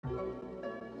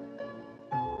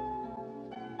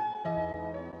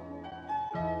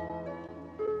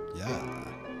Yeah.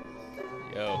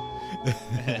 Yo.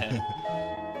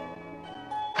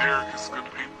 Derek is gonna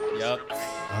be. Yup.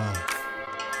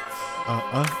 I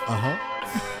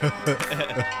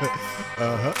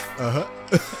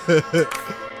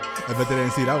bet they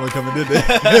didn't see that one coming, did they?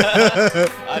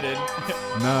 I did.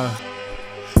 Nah.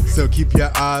 So keep your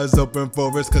eyes open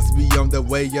for us, cause we on the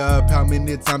way up. How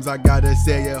many times I gotta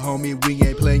say it, homie? We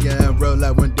ain't playing roll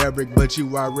out with Derek, but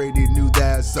you already knew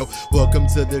that. So welcome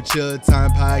to the Chill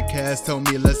Time Podcast,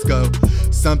 homie, let's go.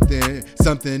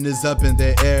 Something is up in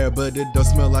the air, but it don't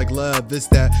smell like love. It's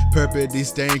that purpley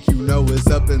stank, you know it's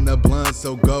up in the blunt.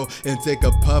 So go and take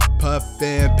a puff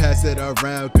and pass it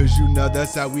around, cause you know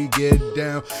that's how we get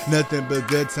down. Nothing but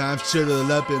good times, chill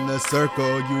up in the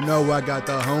circle. You know I got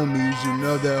the homies, you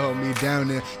know the hold me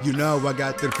down, and you know I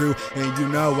got the crew, and you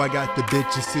know I got the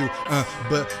bitches too.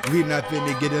 But we not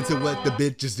finna get into what the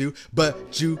bitches do,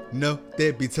 but you know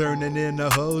they be turning into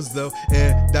hoes though,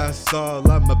 and that's all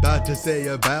I'm about to say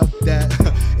about that.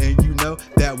 And you know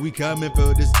that we coming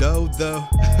for this dough though.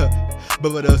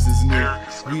 But what else is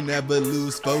new? We never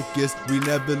lose focus, we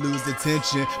never lose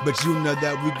attention, but you know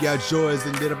that we got yours,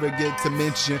 and never forget to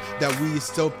mention that we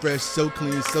so fresh, so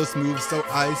clean, so smooth, so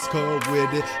ice cold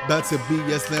with it. About to be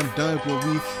a slam dunk when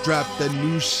we drop the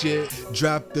new shit.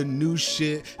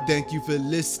 Thank you for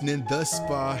listening thus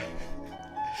far.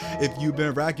 If you've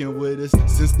been rocking with us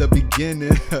since the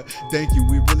beginning, thank you,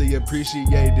 we really appreciate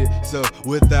it. So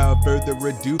without further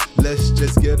ado, let's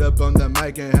just get up on the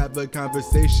mic and have a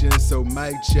conversation. So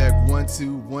mic check, 1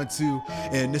 2 1 2,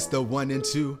 and it's the 1 and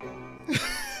 2.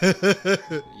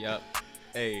 Yup.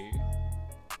 Hey.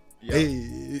 Yup.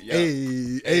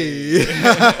 Hey.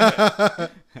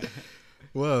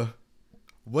 Well,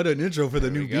 what an intro for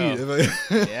the new beat.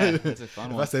 Yeah, that's a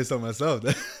fun one. If I say so myself.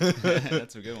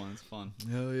 That's a good one. It's fun.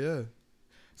 Hell yeah.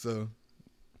 So,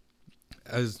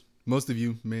 as most of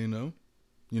you may know,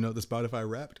 you know, the Spotify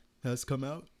Wrapped has come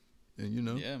out. And, you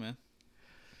know. Yeah, man.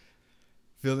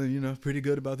 Feeling, you know, pretty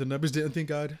good about the numbers. Didn't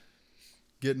think I'd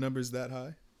get numbers that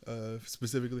high,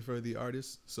 specifically for the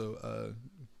artists. So,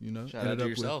 you know. Shout out to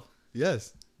yourself.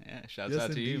 Yes. Yeah, shouts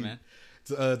out to you, man.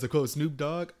 To quote Snoop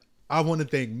Dogg, I want to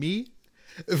thank me.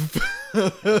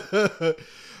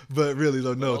 But really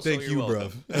though, no, thank you, bro.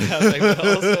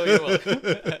 Also, you're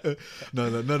welcome.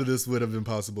 No, none of this would have been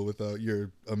possible without your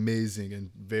amazing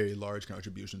and very large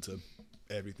contribution to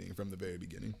everything from the very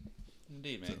beginning.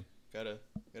 Indeed, man. So,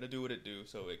 gotta do what it do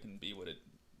so it can be what it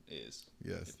is.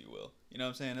 Yes, if you will. You know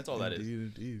what I'm saying? That's all that is.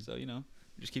 Indeed. So, you know,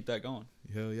 just keep that going.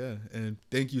 Hell yeah. And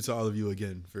thank you to all of you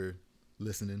again for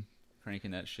listening.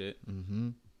 Cranking that shit.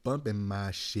 Mm-hmm. Bumping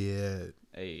my shit.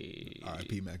 Hey.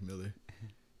 R.I.P. Mac Miller.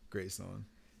 Great song.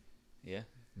 Yeah.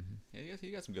 Mm-hmm. Yeah,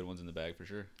 you got some good ones in the bag for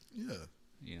sure. Yeah.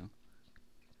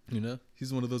 You know,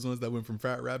 he's one of those ones that went from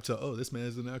frat rap to, oh, this man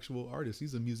is an actual artist.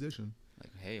 He's a musician.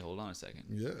 Like, hey, hold on a second.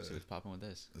 Yeah. Let's see what's popping with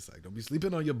this. It's like, don't be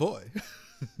sleeping on your boy.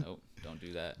 Nope, don't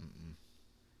do that.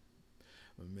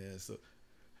 Oh, man, so,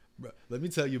 bro, let me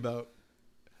tell you about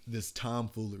this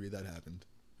tomfoolery that happened.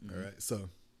 Mm-hmm. All right, so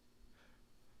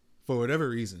for whatever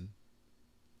reason,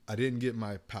 I didn't get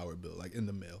my power bill like in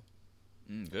the mail.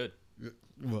 Good.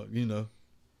 Well, you know,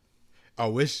 I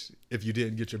wish if you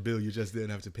didn't get your bill, you just didn't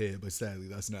have to pay it. But sadly,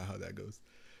 that's not how that goes.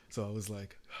 So I was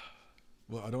like,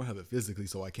 well, I don't have it physically,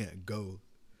 so I can't go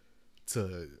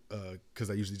to, because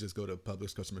I usually just go to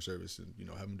Publix customer service and, you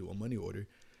know, have them do a money order.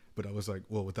 But I was like,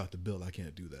 well, without the bill, I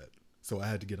can't do that. So I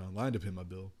had to get online to pay my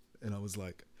bill. And I was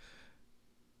like,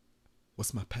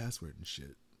 what's my password and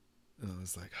shit? And I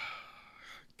was like,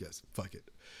 guess, fuck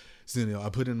it. So, you know, I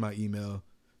put in my email,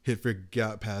 hit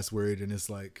forgot password, and it's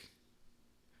like,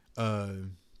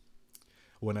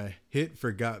 when I hit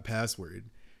forgot password,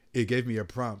 it gave me a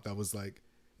prompt that was like,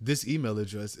 this email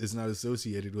address is not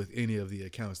associated with any of the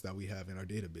accounts that we have in our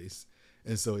database.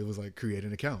 And so it was like, create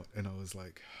an account. And I was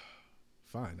like,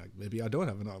 fine, maybe I don't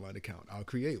have an online account. I'll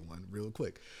create one real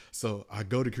quick. So I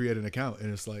go to create an account,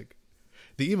 and it's like,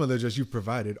 the email address you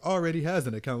provided already has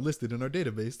an account listed in our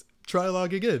database. Try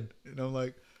logging in. And I'm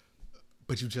like,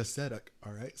 but you just said,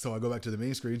 all right. So I go back to the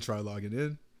main screen, try logging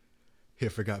in,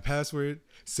 hit forgot password.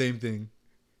 Same thing.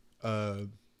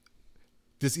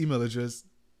 This email address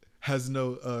has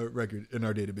no record in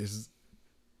our databases.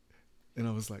 And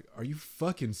I was like, are you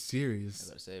fucking serious? I was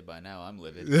about to say, by now I'm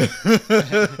livid.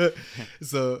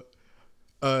 So,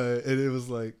 and it was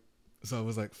like, so I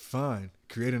was like, fine,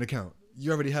 create an account.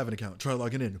 You already have an account. Try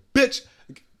logging in. Bitch!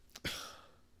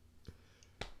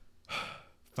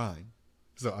 Fine.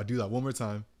 So I do that one more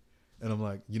time. And I'm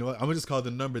like, you know what? I'm going to just call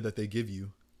the number that they give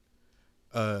you.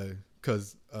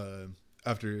 because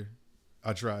after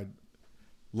I tried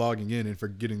logging in and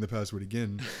forgetting the password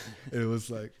again, it was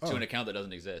like To an account that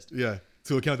doesn't exist. yeah,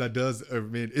 to an account that does. I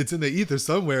mean, it's in the ether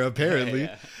somewhere apparently.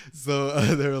 Yeah. So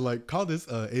they were like, call this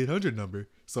 800 number.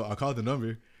 So I called the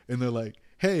number, and they're like,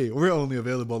 hey, we're only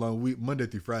available on Monday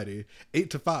through Friday, 8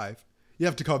 to 5. You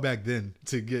have to call back then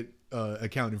to get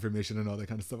account information and all that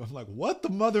kind of stuff. I'm like, what the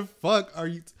motherfuck are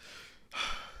you?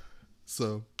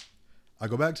 So I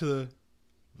go back to the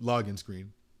login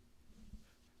screen.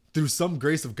 Through some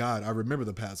grace of God, I remember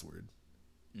the password.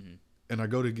 Mm-hmm. And I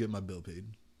go to get my bill paid,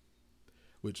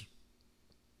 which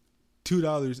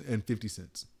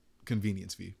 $2.50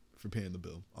 convenience fee for paying the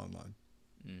bill online.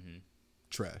 Mm-hmm.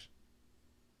 Trash.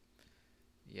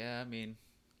 Yeah, I mean,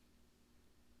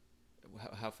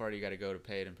 how far do you got to go to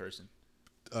pay it in person?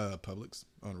 Publix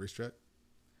on a racetrack,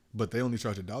 but they only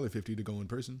charge $1.50 to go in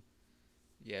person.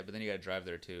 Yeah, but then you got to drive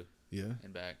there too Yeah,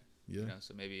 and back. yeah, You know,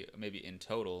 so maybe in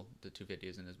total the $2.50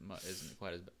 isn't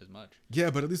quite as much. yeah.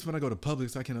 But at least when I go to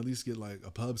Publix, I can at least get like a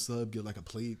pub sub, get like a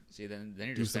plate. See, then you're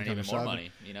Do just some spending kind even of more shopping.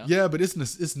 money. You know. Yeah, but it's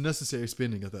necessary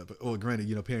spending at that. But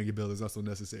granted, paying your bill is also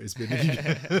necessary spending.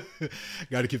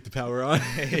 Got to keep the power on.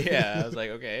 Yeah, I was like,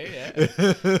 okay, yeah.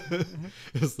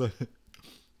 It's like,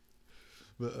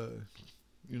 but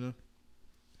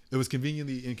it was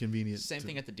conveniently inconvenient. Same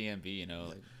thing at the DMV. You know,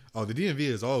 like Oh, the DMV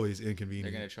is always they're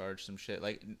inconvenient. gonna charge some shit.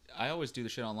 Like I always do the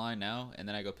shit online now, and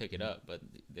then I go pick it up. But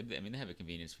they have a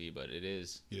convenience fee, but it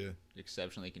is Yeah,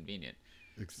 exceptionally convenient.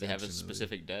 They have a exceptionally.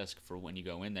 specific desk for when you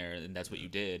go in there, and that's what you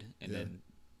did, and Yeah. then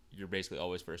you're basically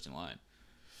always first in line.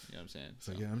 You know what I'm saying? It's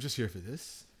like, yeah, I'm just here for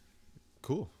this.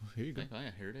 Cool. Here you go. Like, oh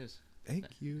yeah, here it is. Thank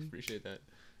you. Appreciate that.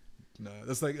 Nah,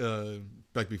 that's like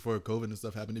back before COVID and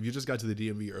stuff happened. If you just got to the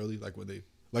DMV early, like when they,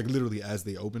 like literally as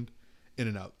they opened, in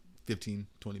and out, 15,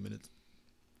 20 minutes.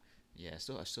 Yeah,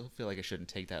 I still feel like it shouldn't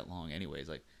take that long, anyways.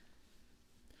 Like,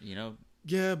 you know,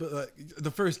 Yeah, but like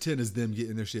the first 10 is them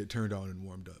getting their shit turned on and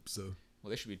warmed up. So, well,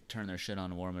 they should be turning their shit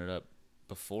on and warming it up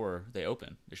before they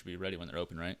open. They should be ready when they're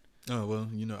open, right? oh well,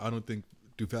 I don't think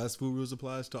do fast food rules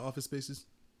applies to office spaces.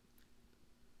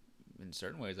 In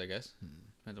certain ways, I guess.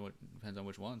 Depends on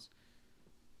which ones.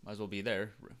 Might as well be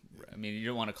there. I mean, you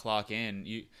don't want to clock in.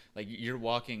 You're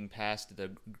walking past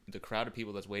the crowd of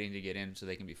people that's waiting to get in so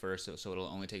they can be first. So it'll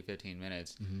only take 15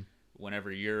 minutes. Mm-hmm.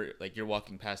 Whenever you're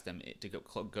walking past them to go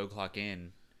clock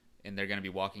in, and they're gonna be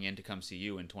walking in to come see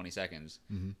you in 20 seconds.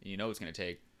 Mm-hmm. You know it's gonna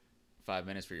take 5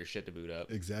 minutes for your shit to boot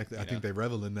up. Exactly. I You think know? they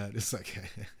revel in that. It's like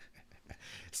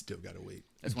still gotta wait.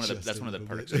 That's one Just of a the little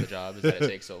perks bit. of the job is that it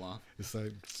takes so long. It's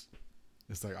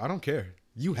like I don't care.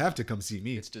 You have to come see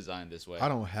me. It's designed this way. I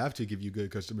don't have to give you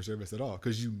good customer service at all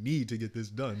because you need to get this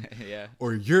done, Yeah.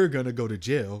 or you're gonna go to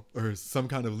jail, or some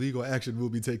kind of legal action will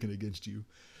be taken against you.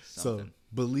 So Something.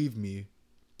 believe me,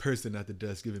 person at the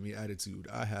desk giving me attitude,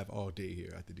 I have all day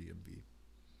here at the DMV.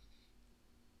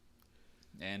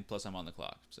 And plus, I'm on the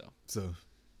clock, so So,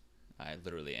 I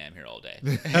literally am here all day.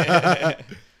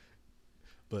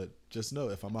 but just know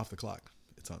if I'm off the clock,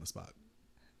 it's on the spot.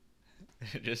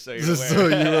 Just so you're Just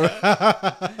aware. so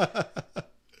you're.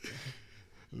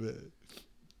 But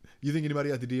you think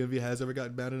anybody at the DMV has ever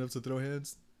gotten bad enough to throw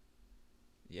hands?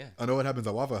 Yeah. I know what happens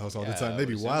at Waffle House all the Yeah, time. I They would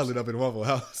be assume wilding so. up in Waffle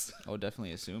House. I would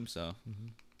definitely assume so. Mm-hmm.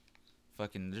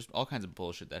 Fucking, there's all kinds of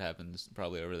bullshit that happens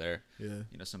probably over there. Yeah.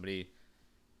 You know, somebody.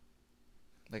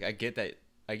 Like, I get that.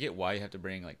 I get why you have to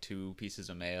bring like 2 pieces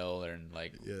of mail and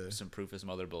like Yeah. some proof of some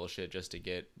other bullshit just to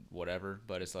get whatever.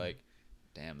 But it's like,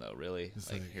 damn though, really? It's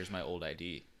Like, like- here's my old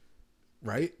ID.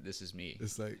 Right? This is me.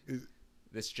 It's like,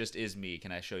 This just is me.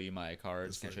 Can I show you my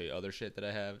cards? It's Can I like- show you other shit that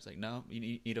I have? It's like, no, you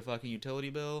need a fucking utility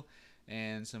bill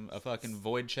and a fucking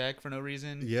void check for no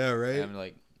reason. yeah, right? And I'm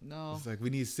like, no. It's like, we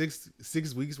need six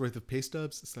weeks worth of pay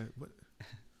stubs. It's like, what?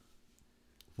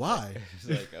 Why? It's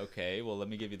like, okay, well, let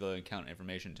me give you the account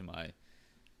information to my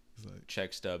It's like,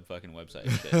 check stub fucking website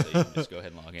shit, so you can just go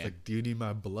ahead and log it's in. like, do you need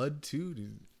my blood too?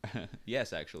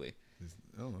 Yes, actually.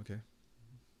 Oh, okay.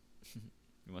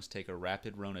 You must take a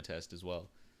rapid Rona test as well.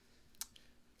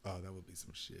 Oh, that would be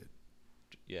some shit.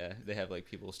 Yeah, they have like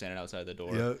people standing outside the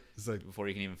door Yeah, it's like, before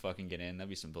you can even fucking get in. That'd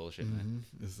be some bullshit, man.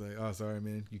 it's like, oh, sorry,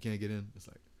 man, you can't get in. It's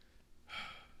like,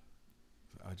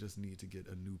 I just need to get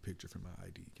a new picture for my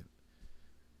ID.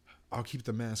 I'll keep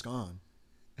the mask on.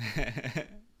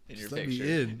 In your Just let picture.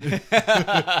 me in.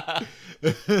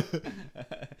 You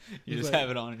It's just like- have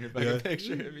it on in your fucking Yeah.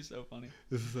 picture. It'd be so funny.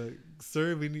 It's like,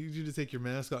 sir, we need you to take your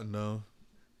mask off. No.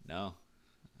 No,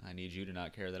 I need you to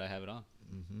not care that I have it on,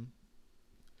 Mm-hmm.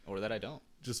 or that I don't.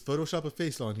 Just Photoshop a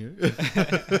face on here.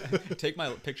 Take my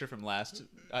picture from last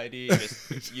ID. And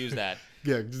just use that.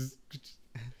 Yeah,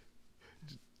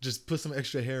 just put some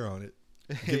extra hair on it.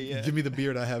 Yeah. Give me the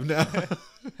beard I have now.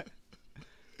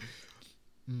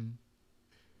 Mm.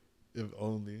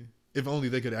 If only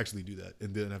they could actually do that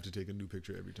and didn't have to take a new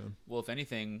picture every time. Well, if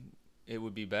anything, it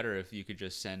would be better if you could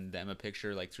just send them a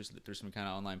picture like through some kind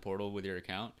of online portal with your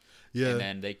account. Yeah.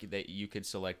 And then you could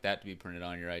select that to be printed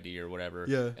on your ID or whatever.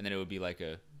 Yeah. And then it would be like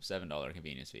a $7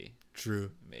 convenience fee.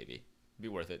 True. Maybe. Be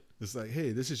worth it. It's like,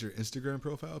 hey, this is your Instagram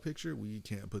profile picture. We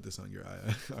can't put this on your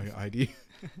ID.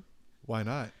 Why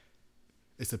not?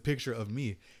 It's a picture of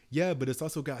me. Yeah, but it's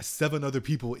also got 7 other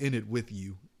people in it with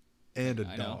you and a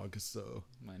I know. dog. So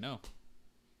I know.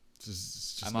 it's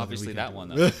just I'm nothing we obviously can that do. one,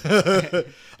 though.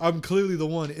 I'm clearly the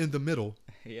one in the middle.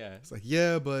 Yeah. It's like,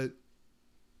 yeah, but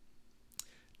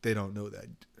they don't know that.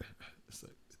 It's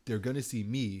like, they're going to see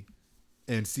me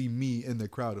and see me in the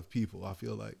crowd of people, I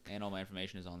feel like. And all my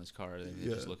information is on this card. They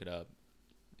Yeah. just look it up,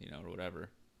 or whatever.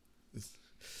 It's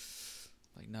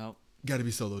Like, no, got to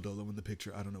be solo dolo in the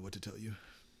picture. I don't know what to tell you.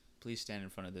 please stand in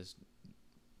front of this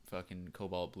fucking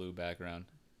cobalt blue background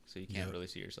so you can't Yeah. really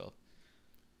see yourself.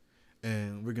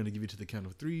 And we're going to give you to the count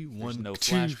of 3. There's 1, no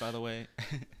 2. flash, by the way.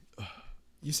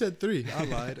 You said 3. I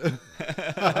lied.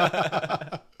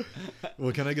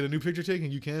 Well, can I get a new picture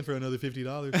taken? You can for another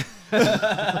 $50.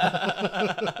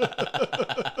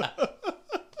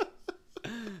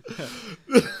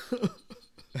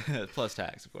 Plus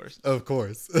tax, of course. Of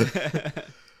course.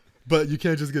 But you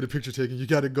can't just get a picture taken. You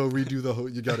got to go redo the whole.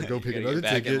 You got to go pick gotta another get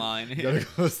back in ticket. line. You got to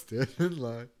go stand in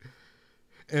line.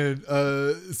 And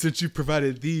since you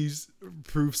provided these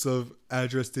proofs of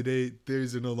address today,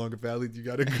 these are no longer valid. You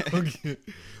got to go get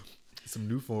some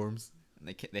new forms.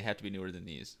 And they have to be newer than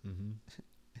these. Mm-hmm.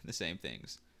 The same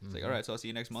things. It's like, all right, so I'll see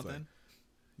you next month like- then.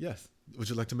 Yes. Would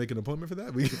you like to make an appointment for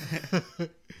that? We.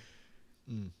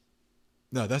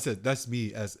 No, that's it. That's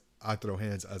me as I throw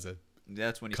hands as a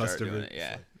That's when you start Customer, doing it. it's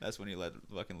Yeah, like- that's when you let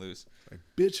fucking loose. like,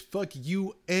 bitch, fuck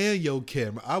you and your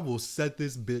camera. I will set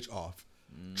this bitch off.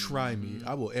 Try me.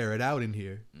 I will air it out in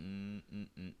here.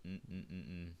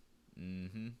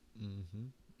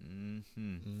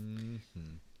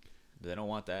 But they don't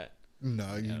want that. No,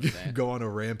 know you what I'm saying? go on a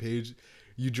rampage.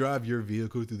 You drive your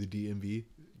vehicle through the DMV.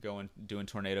 Doing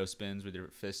tornado spins with your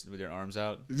fist, with your arms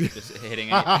out, just hitting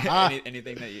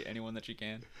anything anyone that you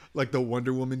can. Like the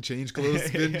Wonder Woman change clothes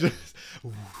spin. Just,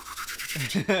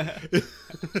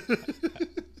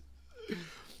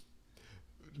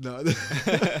 no.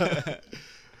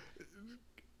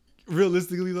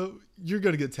 Realistically, though, you're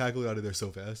going to get tackled out of there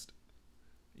so fast.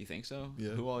 You think so? Yeah.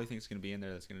 Who all you think is gonna be in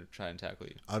there that's gonna try and tackle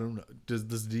you? I don't know. Does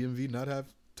DMV not have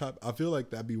top? I feel like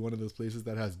that'd be one of those places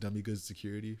that has dummy good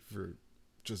security for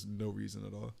just no reason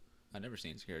at all. I've never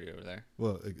seen security over there.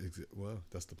 Well, well,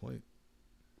 that's the point.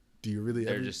 Do you really?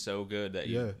 They're ever, just so good that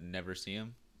you Yeah. never see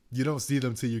them. you don't see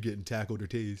them till you're getting tackled or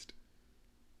tased.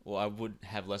 Well, I would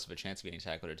have less of a chance of getting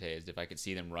tackled or tased if I could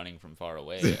see them running from far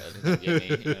away. I think they'd get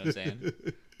me, you know what I'm saying?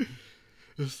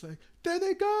 It's like, there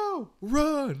they go,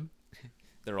 run.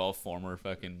 They're all former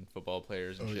fucking football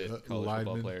players and Oh, shit, yeah. college Linemen.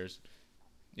 football players.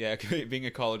 Yeah, being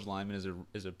a college lineman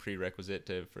is a prerequisite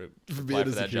for being apply a for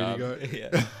that security job. guard.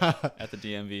 Yeah, at the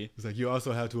DMV. It's like you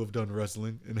also have to have done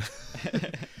wrestling and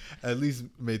at least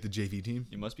made the JV team.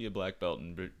 You must be a black belt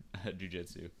in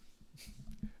jiu-jitsu.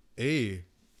 Hey,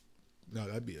 no,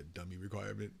 that'd be a dummy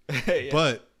requirement. Yeah.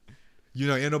 But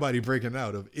ain't nobody breaking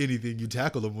out of anything you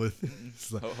tackle them with.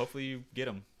 It's like, Hopefully you get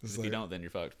them. It's If like- you don't, then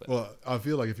you're fucked. But well, I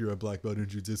feel like if you're a black belt in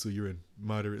jiu-jitsu, you're in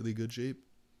moderately good shape.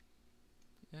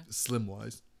 Yeah. Slim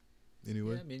wise,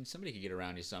 anyway. yeah, I mean, somebody could get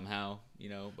around you somehow,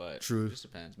 but True. it just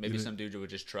depends. Maybe know- some dude would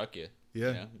just truck you.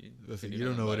 Yeah. You That's could it. do You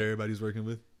don't nothing know what but- everybody's working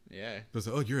with. Yeah. But it's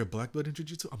like, oh, you're a black belt in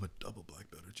jiu-jitsu? I'm a double black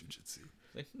belt in jiu-jitsu.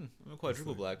 Like, I'm a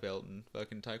quadruple black belt in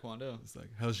fucking taekwondo. It's like,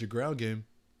 how's your ground game?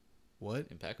 What?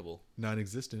 Impeccable.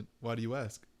 Non-existent. Why do you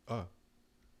ask? Oh,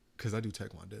 because I do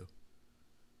taekwondo.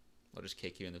 I'll just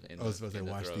kick you in the I was about to say, in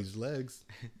the watch throat. these legs.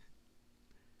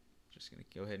 Just gonna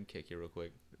go ahead and kick you real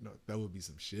quick. No, that would be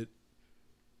some shit.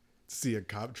 See a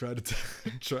cop try to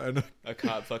trying to. A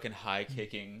cop fucking high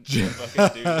kicking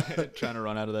fucking dude trying to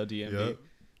run out of that DMV. Yep.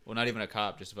 Well, not even a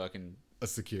cop, just fucking A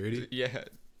security.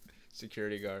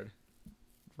 security guard.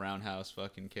 Roundhouse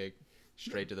fucking kick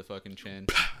straight to the fucking chin.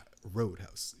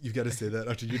 Roadhouse. You got to say that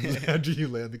after you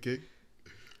land the kick.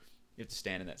 You have to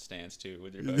stand in that stance too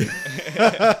with your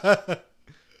fucking.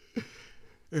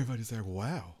 Everybody's like,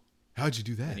 wow, how'd you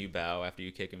do that? And you bow after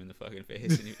you kick him in the fucking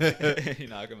face and you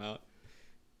knock him out.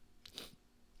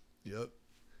 Yep.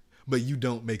 But you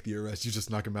don't make the arrest. You just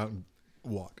knock him out and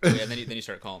walk. Yeah, and then you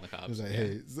start calling the cops. It's like,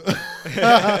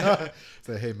 Yeah. hey. It's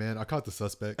like, hey, man, I caught the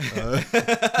suspect.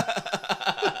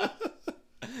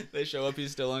 They show up,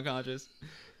 he's still unconscious.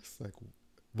 It's like,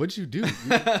 What'd you do?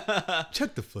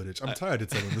 Check the footage. I'm tired of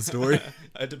telling the story.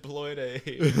 I deployed a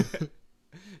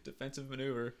defensive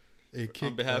maneuver A kick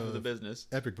on behalf of the business.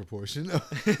 epic proportion.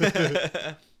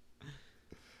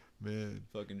 Man.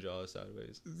 Fucking Jaws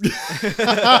sideways.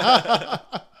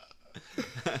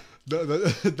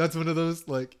 That's one of those,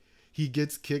 like, he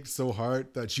gets kicked so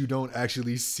hard that you don't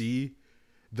actually see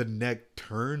the neck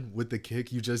turn with the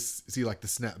kick. You just see, like, the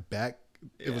snap back.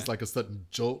 It was like a sudden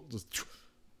jolt. Just,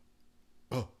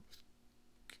 oh.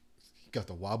 Got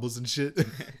the wobbles and shit.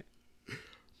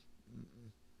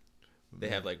 They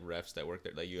have like refs that work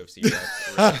there, like UFC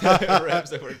refs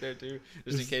that work there too,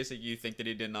 just in case like, you think that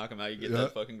he didn't knock him out. You get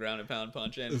that fucking ground and pound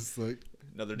punch in. It's like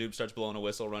another dude starts blowing a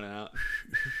whistle, running out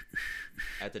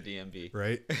at the DMV.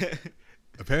 Right.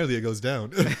 Apparently, it goes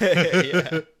down.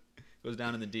 Yeah, goes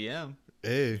down in the DM.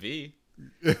 Hey. V.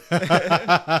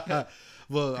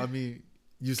 Well, I mean,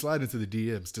 you slide into the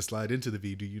DMs to slide into the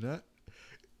V, do you not?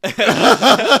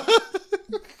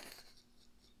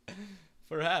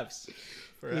 Perhaps.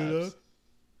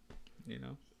 You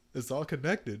know, it's all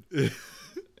connected.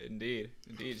 Indeed.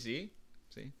 See,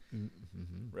 Mm-hmm.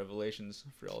 revelations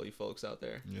for all you folks out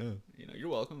there. Yeah. You know, you're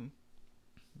welcome.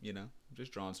 You know, I'm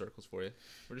just drawing circles for you.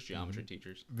 We're just geometry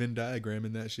teachers. Venn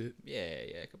diagramming that shit. Yeah,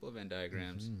 a couple of Venn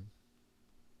diagrams. Mm-hmm.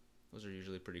 Those are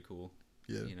usually pretty cool.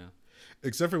 Yeah. You know,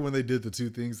 Except for when they did the two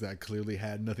things that clearly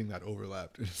had nothing that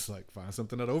overlapped. It's like, find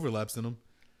something that overlaps in them.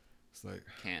 It's like,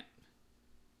 can't.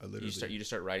 I literally. You just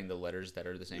start writing the letters that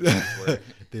are the same as word.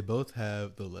 They both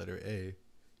have the letter A.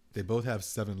 They both have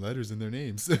 7 letters in their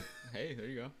names. Hey, there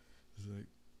you go. It's like,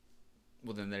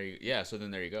 Well, then there you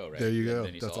go, right? there you go.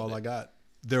 Then That's solved all it. I got.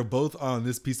 They're both on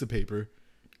this piece of paper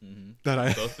Mm-hmm. that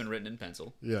I Both been written in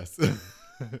pencil. Yes.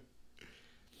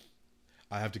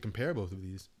 I have to compare both of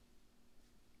these.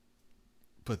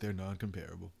 But they're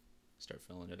non-comparable. Start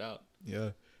filling it out.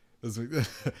 Yeah. It's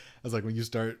like when you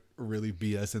start really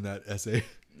BSing that essay.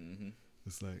 Mm-hmm.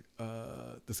 It's like,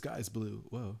 the sky's blue.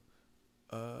 Whoa.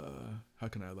 How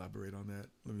can I elaborate on that?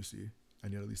 Let me see. I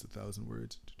need at least 1,000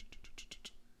 words.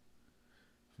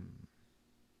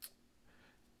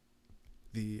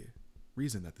 The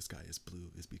reason that the sky is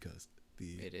blue is because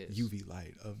It is. UV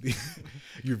light of the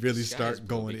you really The sky is start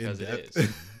blue going in because depth. It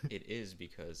is. It is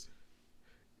because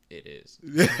it is.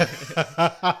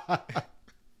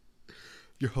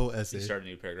 Your whole essay. You start a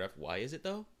new paragraph. Why is it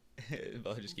though?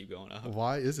 I'll just keep going up.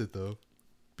 Why is it though?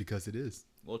 Because it is.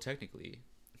 Well, technically,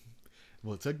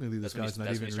 Well, technically, the sky's not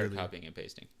that's even when you start really. copying and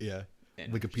pasting. Yeah.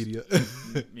 And Wikipedia.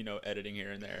 just, editing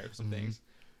here and there some things.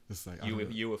 It's like, I don't know.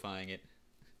 Uifying it.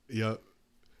 Yep.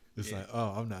 It's Yeah. like,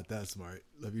 oh, I'm not that smart.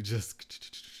 Let me just.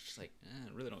 Just like, I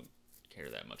really don't care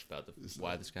that much about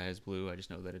why the sky is blue. I just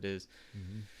know that it is.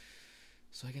 Mm-hmm.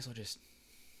 So I guess I'll just,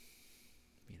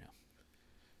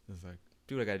 It's like,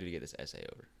 do what I got to do to get this essay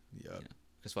over. yeah,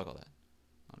 Because fuck all that.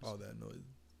 Honestly. all that noise.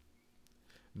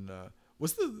 Nah.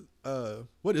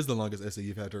 What is the longest essay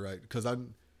you've had to write? Because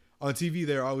on TV,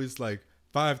 they're always like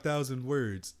 5,000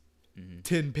 words,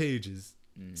 10 pages,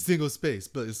 single space.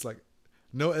 But it's like,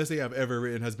 no essay I've ever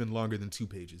written has been longer than 2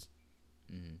 pages.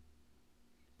 Mm-hmm.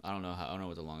 I don't know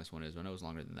what the longest one is. I know it was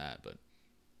longer than that, but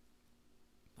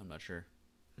I'm not sure.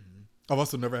 I've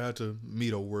also never had to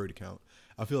meet a word count.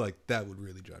 I feel like that would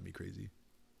really drive me crazy.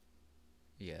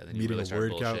 Yeah, then you Meeting really a start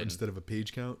word count bullshitting. instead of a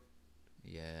page count.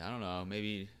 Yeah, I don't know.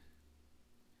 Maybe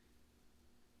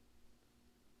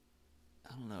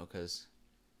I don't know, because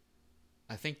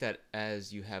I think that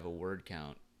as you have a word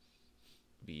count,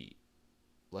 be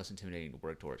less intimidating to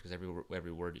work towards, because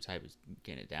every word you type is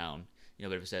getting it down.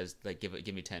 But if it says like give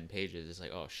me 10 pages, it's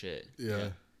like, oh shit. Yeah.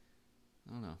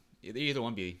 I don't know. Either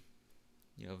one be,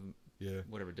 Yeah.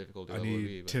 whatever difficulty I level it would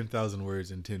be. need But 10,000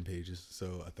 words in 10 pages.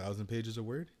 So 1,000 pages a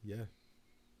word? Yeah.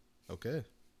 Okay.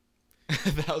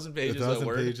 1,000 pages a 1,000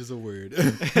 word. pages a word.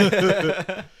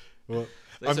 Well,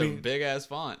 That's I a mean, big ass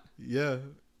font. yeah.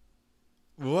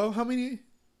 Well, how many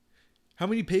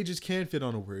pages can fit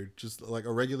on a word? Just like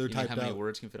a regular You mean typed how many out.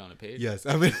 words can fit on a page? Yes.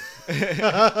 I mean,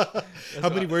 how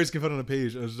many what- words can fit on a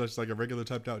page? It's just like a regular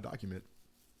typed out document.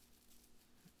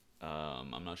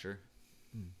 I'm not sure.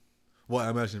 Well, I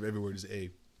imagine if every word is A,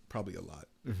 probably a lot.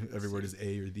 Every word is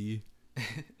A or the.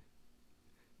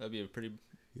 That'd be a pretty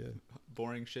Yeah.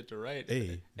 boring shit to write.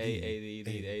 A,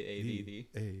 the.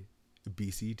 A,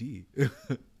 B, C, D.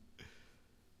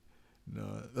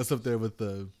 No, that's up there with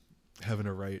the having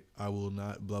to write "I will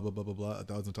not" blah blah blah blah blah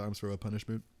 1,000 times for a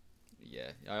punishment.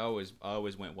 Yeah, I always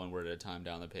went one word at a time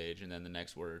down the page, and then the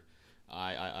next word,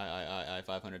 I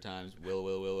 500 times,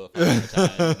 will 500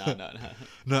 times, not.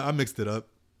 No, I mixed it up.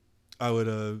 I would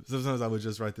sometimes I would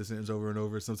just write the sentence over and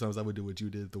over. Sometimes I would do what you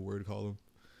did, the word column.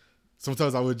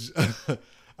 Sometimes I would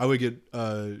I would get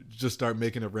just start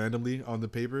making it randomly on the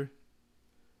paper,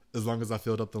 as long as I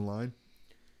filled up the line.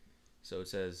 So it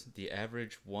says the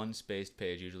average one spaced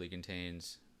page usually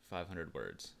contains 500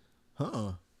 words.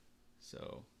 Huh.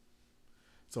 So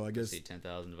I guess see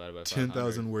 10,000 divided by 500.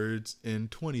 10,000 words in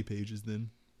 20 pages then.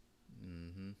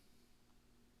 Mm-hmm.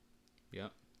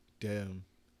 Yep. Damn.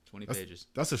 20 pages.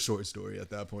 That's a short story at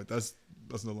that point. That's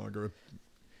no longer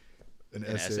an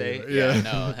An essay. essay? Yeah.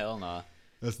 No, hell no.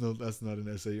 That's not an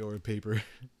essay or a paper.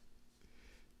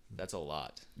 That's a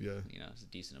lot. Yeah. You know, it's a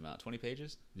decent amount. 20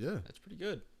 pages? Yeah. That's pretty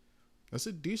good. That's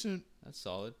a decent. That's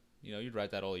solid. You know, you'd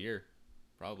write that all year,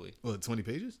 probably. Well, 20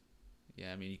 pages?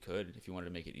 Yeah, I mean, you could if you wanted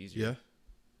to make it easier. Yeah.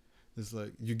 It's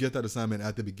like you get that assignment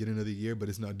at the beginning of the year, but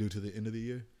it's not due to the end of the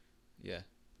year. Yeah.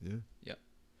 Yeah. Yep.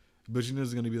 But you know,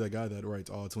 there's going to be that guy that writes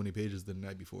all 20 pages the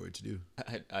night before it's due.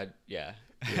 Yeah.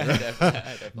 I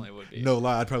definitely would be. No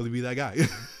lie, I'd probably be that guy.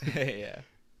 Yeah.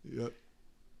 Yep.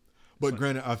 But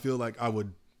granted, I feel like I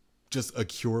would just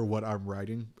accrue what I'm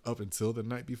writing up until the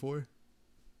night before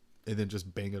and then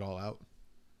just bang it all out.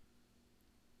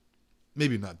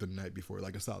 Maybe not the night before,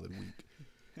 like a solid week.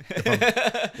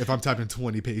 If I'm typing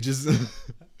 20 pages.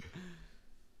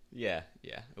 Yeah.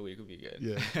 A week would be good.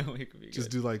 Yeah. A week would be Just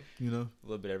good. do like, A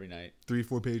little bit every night.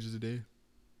 3-4 pages a day.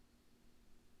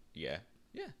 Yeah.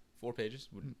 4 pages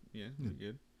would be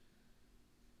good.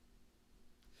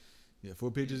 Yeah,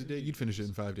 4 pages a day. You'd finish it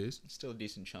in 5 days. It's still a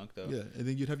decent chunk though. Yeah, and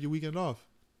then you'd have your weekend off.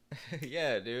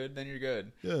 Yeah, dude. Then you're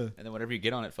good. Yeah. And then whenever you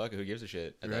get on it, fuck it. Who gives a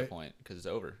shit at Right. that point? Because it's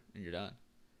over and you're done.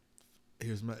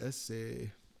 Here's my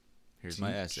essay. Here's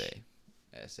my Teach.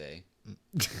 essay.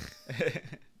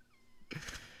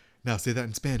 Now say that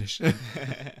in Spanish.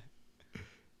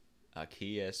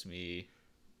 Aquí es mi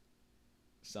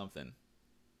something.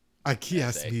 Aquí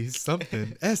has Essay. me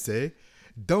something. Essay.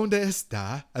 ¿Dónde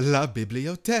está la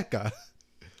biblioteca?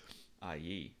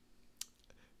 Allí.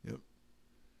 Yep.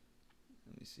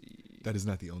 Let me see. That is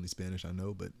not the only Spanish I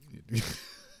know, but it's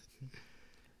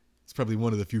probably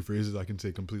one of the few phrases I can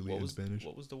say completely in Spanish.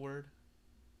 What was the word?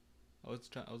 I was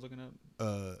looking up.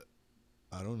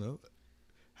 I don't know.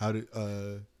 How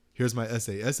to here's my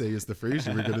essay. Essay is the phrase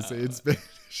you were gonna say in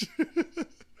Spanish.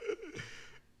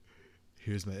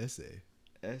 Here's my essay.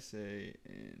 Essay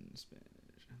in Spanish.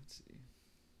 Let's see.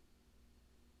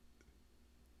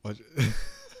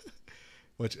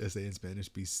 Watch essay in Spanish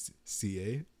be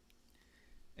CA.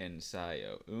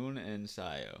 Ensayo. Un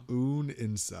ensayo. Un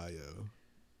ensayo.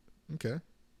 Okay.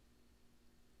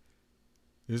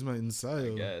 Here's my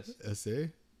ensayo. I guess. Essay.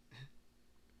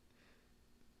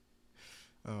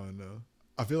 Oh no.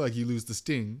 I feel like you lose the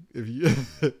sting if you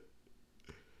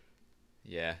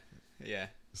Yeah.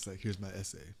 It's like here's my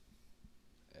essay.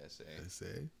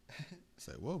 Essay. It's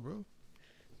like, whoa, bro.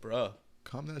 Bruh.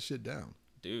 Calm that shit down.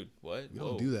 Dude, what? We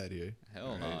don't do that here. Hell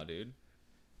All no, right? dude.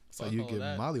 It's like Fuck you all get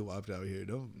that. mollywopped out here.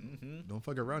 Don't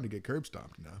fuck around to get curb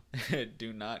stomped now.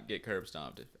 Do not get curb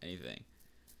stomped, if anything.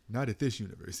 Not at this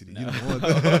university. No. You don't want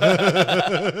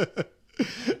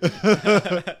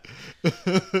that.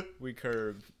 We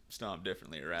curb stomp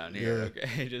differently around here, Yeah.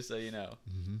 okay? Just so you know.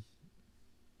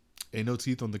 Ain't no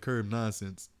teeth on the curb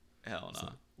nonsense. Hell no.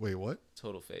 Wait, what?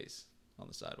 Total face on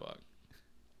the sidewalk.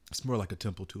 It's more like a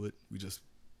temple to it. We just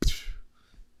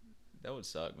That would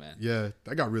suck, man. yeah,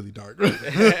 that got really dark.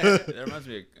 That reminds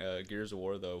me of Gears of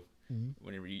War, though. Mm-hmm.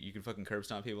 Whenever you can fucking curb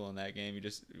stomp people in that game,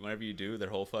 whenever you do, their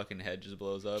whole fucking head just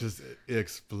blows up. Just it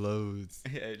explodes.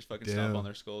 Yeah, just fucking Damn. stomp on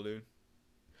their skull, dude.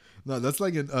 No, that's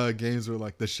like in games where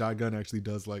like the shotgun actually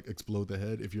does like explode the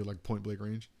head if you're like point blank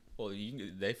range. Well,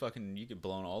 you get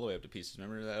blown all the way up to pieces.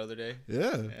 Remember that other day?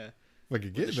 Yeah, Yeah. like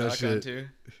With getting the that shotgun shit. too.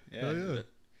 Yeah. Hell yeah. but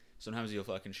Sometimes you'll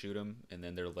fucking shoot them, and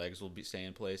then their legs will stay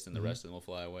in place, and the rest of them will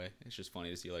fly away. It's just funny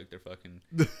to see like they're fucking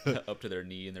up to their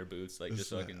knee in their boots, like It's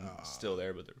just like, fucking still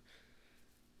there, but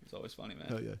it's always funny, man.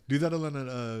 Hell yeah, do that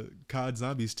on COD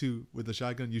Zombies too with the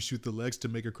shotgun. You shoot the legs to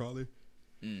make a crawler.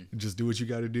 And just do what you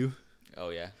got to do.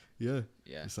 Oh yeah. Yeah.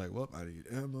 Yeah. It's like, well, I need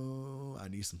ammo. I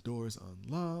need some doors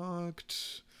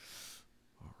unlocked.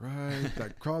 All right,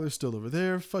 that crawler's still over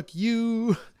there. Fuck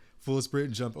you. Full sprint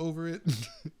and jump over it.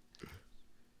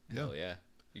 Hell yeah.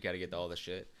 You got to get all the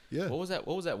shit. Yeah. What was that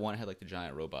one that had like the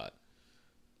giant robot?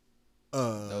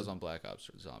 That was on Black Ops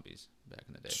Zombies back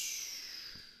in the day.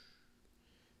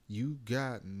 You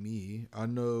got me. I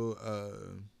know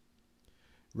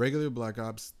regular Black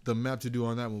Ops, the map to do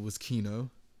on that one was Kino.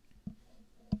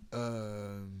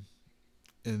 And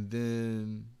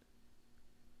then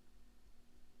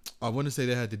I want to say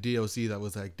they had the DLC that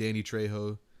was like Danny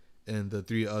Trejo and the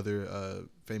 3 other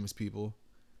famous people.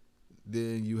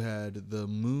 Then you had the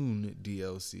Moon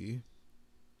DLC.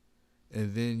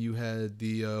 And then you had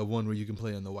the one where you can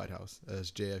play in the White House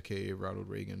as JFK, Ronald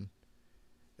Reagan,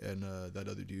 and that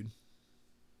other dude.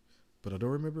 But I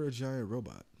don't remember a giant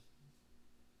robot.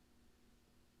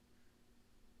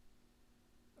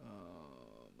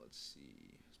 Let's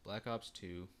see. It's Black Ops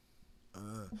 2.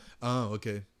 Oh,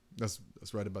 okay. That's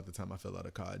right about the time I fell out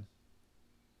of COD.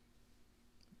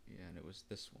 Yeah, and it was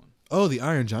this one. Oh, the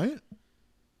Iron Giant?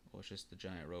 Well, it's just the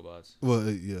giant robots. Well,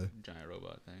 yeah. Giant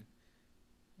robot thing.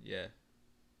 Yeah.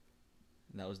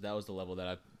 And that was the level that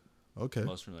I Okay.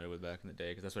 most familiar with back in the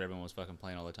day, because that's what everyone was fucking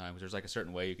playing all the time. Because there's like a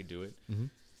certain way you could do it. Mm-hmm.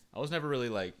 I was never really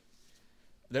like.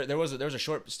 There was a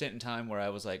short stint in time where I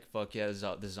was like, fuck yeah,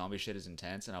 this zombie shit is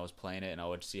intense, and I was playing it, and I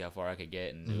would see how far I could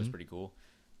get, and it was pretty cool.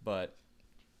 But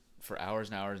for hours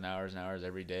and hours and hours and hours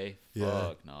every day,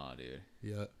 fuck nah, dude.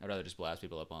 Yeah. I'd rather just blast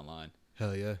people up online.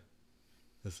 Hell yeah.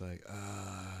 It's like,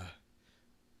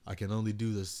 I can only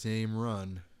do the same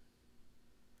run.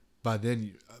 By the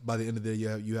end of the day,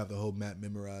 you have the whole map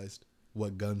memorized.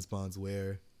 What gun spawns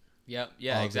where. Yep.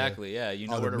 Yeah. All Exactly. Yeah. You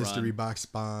know all where the to mystery run. box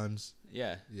spawns.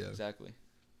 Yeah. Yeah. Exactly.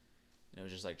 And it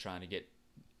was just like trying to get.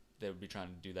 They would be trying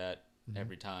to do that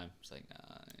every time. It's like, yeah.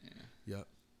 Yep.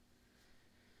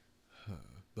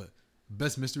 But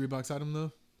best mystery box item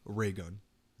though, ray gun.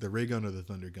 The ray gun or the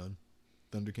thunder gun,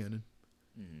 thunder cannon.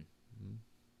 I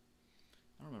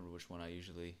don't remember which one I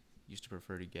used to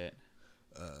prefer to get.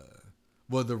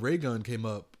 Well, the ray gun came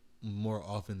up more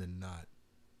often than not,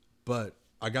 but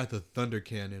I got the thunder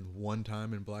cannon one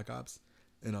time in Black Ops,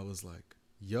 and I was like,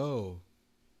 "Yo,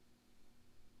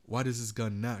 why does this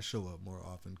gun not show up more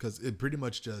often?" Because it pretty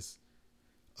much just,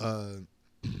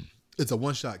 it's a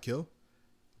one-shot kill,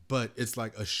 but it's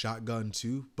like a shotgun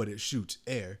too, but it shoots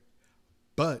air.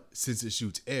 But since it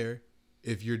shoots air,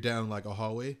 if you're down like a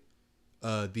hallway,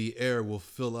 the air will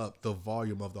fill up the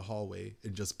volume of the hallway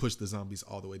and just push the zombies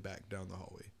all the way back down the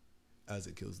hallway as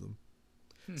it kills them.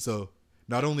 So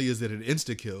not only is it an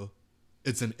insta kill,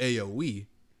 it's an AoE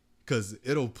because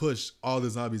it'll push all the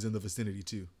zombies in the vicinity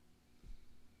too.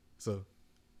 So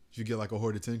if you get like a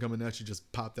horde of 10 coming at you,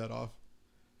 just pop that off.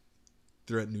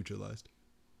 Threat neutralized.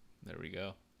 There we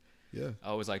go. Yeah. I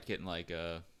always liked getting like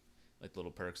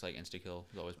little perks like insta kill.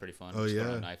 It was always pretty fun. Oh, Just yeah.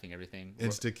 throwing, knifing everything.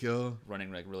 Insta kill.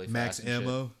 Running like really Max fast. and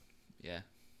ammo. shit. Yeah.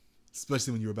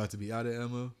 Especially when you're about to be out of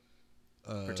ammo.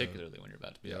 Particularly when you're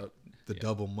about to be out. The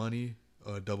double money,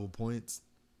 double points.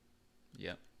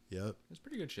 Yep. Yep. It's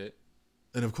pretty good shit.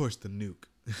 And of course the nuke.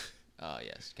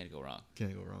 Yes. Can't go wrong.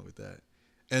 Can't go wrong with that.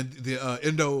 And the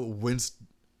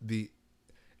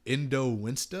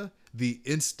Winsta, the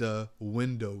Insta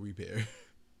window repair.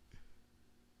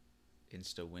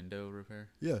 Insta window repair.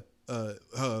 Yeah.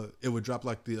 It would drop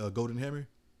like the golden hammer,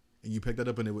 and you pick that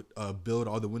up, and it would build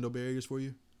all the window barriers for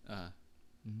you.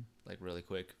 Like really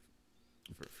quick,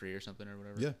 for free or something or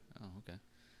whatever. Yeah. Oh, okay.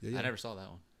 Yeah. I never saw that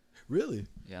one. Really?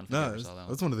 Yeah, I don't think I ever saw that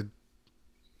one. That's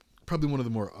probably one of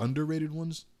the more underrated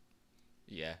ones.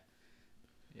 Yeah.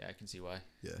 Yeah, I can see why.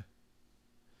 Yeah.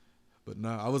 But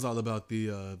I was all about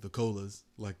the colas,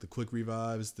 like the quick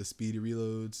revives, the speedy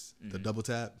reloads, the double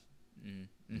tap.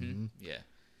 Yeah.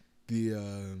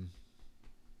 The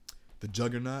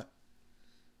Juggernaut.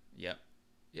 Yep.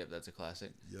 That's a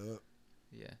classic. Yep.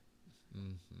 Yeah.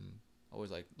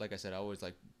 Always like I said, I always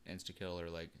like insta kill, or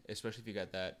like, especially if you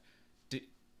got that.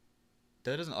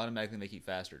 That doesn't automatically make you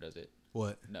faster, does it?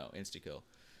 What? No, insta kill.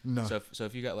 No. So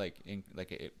if you got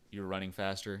you're running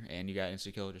faster and you got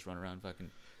insta kill, just run around, fucking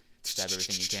stab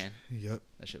everything you can. Yep.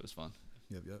 That shit was fun.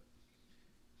 Yep.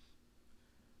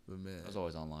 But man, I was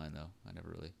always online though. I never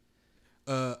really.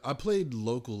 I played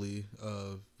locally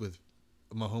with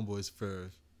my homeboys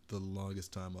for the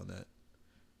longest time on that,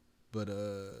 but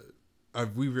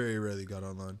we very rarely got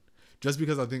online, just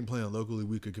because I think playing locally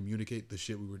we could communicate the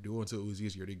shit we were doing, so it was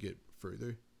easier to get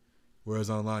further. Whereas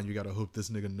online, you gotta hope this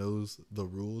nigga knows the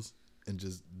rules and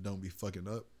just don't be fucking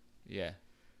up. Yeah.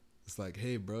 It's like,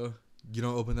 hey, bro, you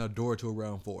don't open that door till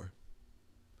round 4.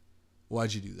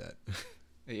 Why'd you do that?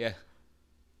 Yeah.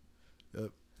 Yep.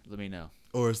 Let me know.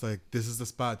 Or it's like, this is the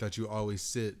spot that you always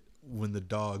sit when the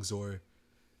dogs or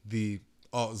the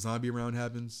zombie round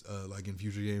happens. Like in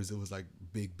future games, it was like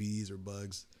big bees or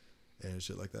bugs and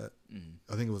shit like that.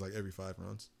 I think it was like every 5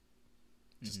 rounds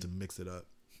just to mix it up.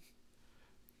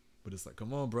 But it's like,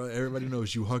 come on, bro. Everybody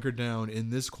knows you hunker down in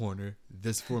this corner,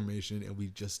 this formation, and we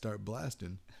just start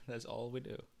blasting. That's all we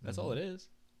do. That's all it is.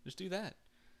 Just do that.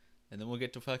 And then we'll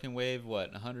get to fucking wave,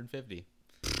 150.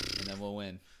 And then we'll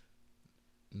win.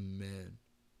 Man,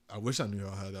 I wish I knew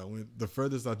how that went. The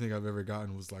furthest I think I've ever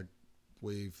gotten was like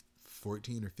wave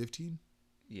 14 or 15.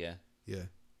 Yeah. Yeah.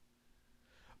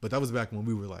 But that was back when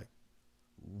we were like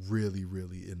really,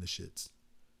 really in the shits.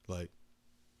 Like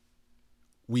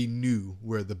we knew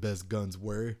where the best guns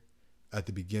were at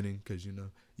the beginning because, you know,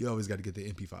 you always got to get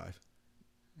the MP5.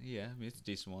 Yeah, I mean, it's a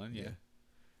decent one. Yeah.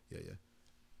 Yeah.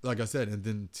 Like I said, and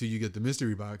then till you get the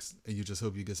mystery box and you just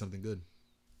hope you get something good.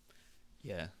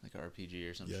 Yeah, like an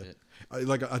RPG or some shit.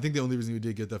 I think the only reason we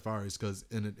did get that far is because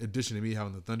in addition to me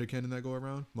having the thunder cannon that go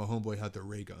around, my homeboy had the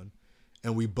ray gun,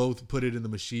 and we both put it in the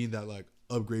machine that like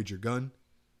upgrades your gun.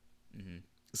 Mm-hmm.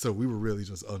 So we were really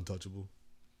just untouchable.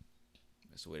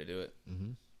 That's the way to do it.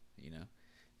 Mm-hmm. You know,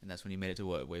 and that's when you made it to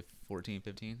what, wave 14,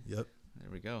 15? Yep. There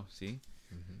we go. See.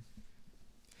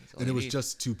 Mm-hmm. And it was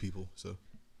just 2 people, so.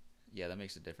 Yeah, that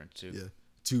makes a difference too. Yeah,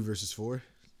 2 versus 4.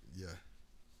 Yeah.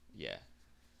 Yeah,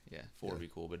 4 would be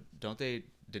cool, but don't they?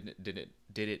 Did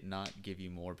it not give you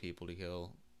more people to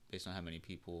kill based on how many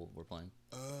people were playing?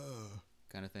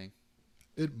 Kind of thing.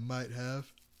 It might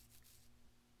have.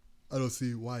 I don't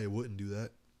see why it wouldn't do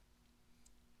that,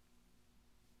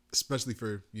 especially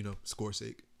for, you know, score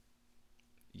sake.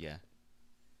 Yeah.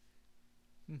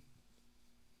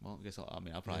 Well, I guess I'll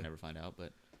probably never find out,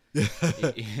 but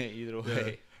either way.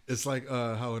 Yeah. It's like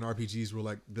how in RPGs where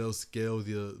like they'll scale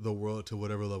the world to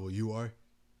whatever level you are.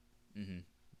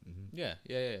 Yeah,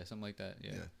 something like that.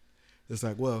 Yeah. It's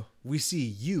like, well, we see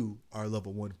you are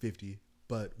level 150,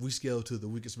 but we scale to the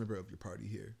weakest member of your party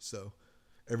here, so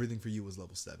everything for you was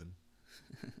level 7.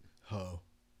 Oh.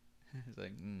 It's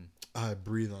like, I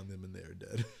breathe on them and they are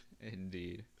dead.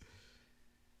 Indeed.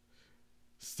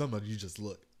 Some of you just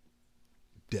look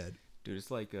dead. Dude,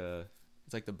 it's like the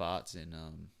bots in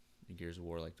Gears of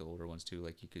War, like the older ones too.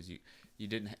 Like because you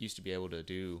didn't used to be able to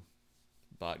do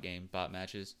bot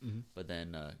matches, but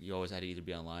then you always had to either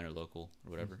be online or local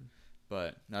or whatever.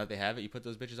 But now that they have it, you put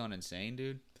those bitches on insane,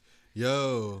 dude.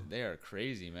 Yo, they are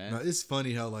crazy, man. Now, it's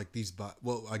funny how like these bots.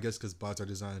 Well, I guess because bots are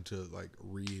designed to like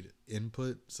read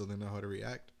input, so they know how to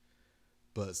react.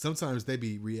 But sometimes they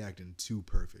be reacting too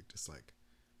perfect. It's like,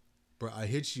 bro, I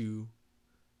hit you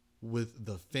with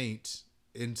the feint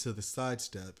into the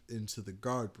sidestep into the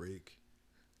guard break,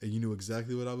 and you knew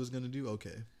exactly what I was gonna do.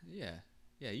 Okay.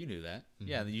 Yeah, you knew that.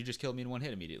 Yeah, then you just killed me in one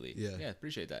hit immediately. Yeah,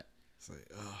 appreciate that. It's like,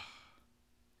 ugh.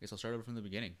 Guess I'll start over from the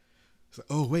beginning. It's like,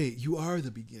 oh wait, you are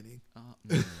the beginning.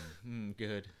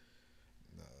 Good.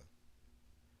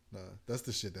 Nah, that's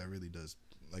the shit that really does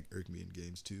like irk me in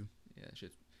games too. Yeah,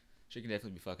 shit can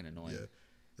definitely be fucking annoying. Yeah,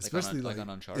 especially like on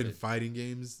Uncharted. In fighting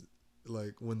games,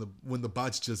 like when the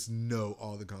bots just know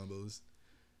all the combos.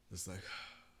 It's like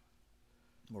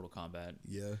Mortal Kombat.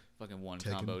 Yeah. Fucking one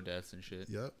Tekken. combo deaths and shit.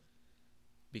 Yep.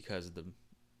 Because the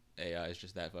AI is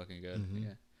just that fucking good. Mm-hmm.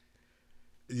 Yeah.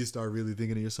 You start really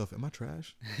thinking to yourself, am I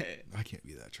trash? I can't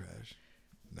be that trash.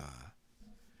 Nah.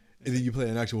 And then you play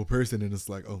an actual person and it's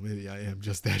like, oh, maybe I am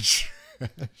just that trash.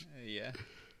 Yeah.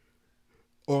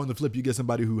 Or on the flip, you get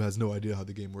somebody who has no idea how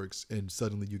the game works and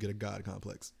suddenly you get a god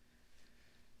complex.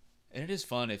 And it is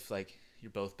fun if like you're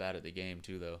both bad at the game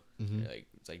too, though. Like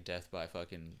it's like death by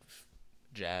fucking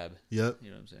jab. Yep. You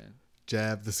know what I'm saying?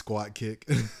 Jab, the squat kick.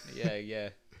 Yeah.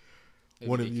 Maybe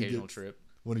One the of you occasional gets, trip.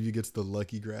 One of you gets the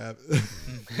lucky grab.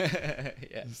 Yeah.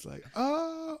 It's like,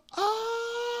 oh.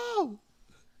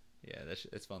 Yeah,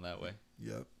 it's fun that way.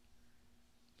 Yep.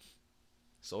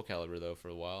 Soul Calibur though, for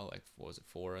a while, like what was it,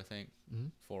 4? I think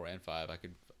 4 and 5. I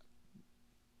could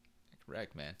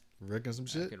wreck, man. Wrecking some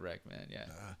shit. I could wreck, man. Yeah.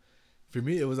 For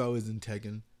me, it was always in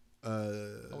Tekken.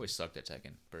 I always sucked at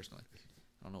Tekken personally.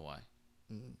 I don't know why.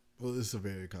 Well, it's a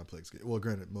very complex game. Well,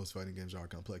 granted, most fighting games are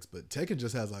complex, but Tekken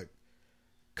just has like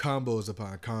combos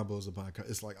upon combos upon.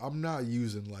 It's like I'm not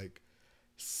using like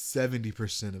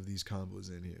 70% of these combos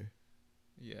in here.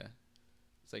 Yeah,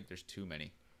 it's like there's too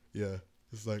many. Yeah,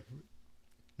 it's like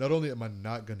not only am I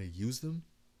not gonna use them,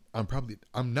 I'm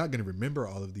not gonna remember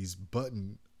all of these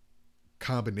button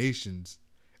combinations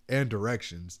and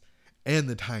directions and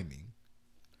the timing,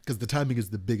 because the timing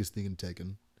is the biggest thing in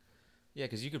Tekken. Yeah,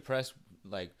 because you could press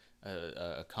like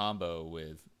a combo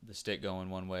with the stick going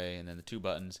one way and then the 2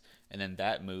 buttons, and then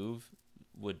that move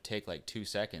would take like 2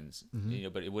 seconds, you know,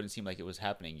 but it wouldn't seem like it was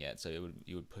happening yet. So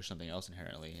you would push something else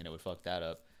inherently, and it would fuck that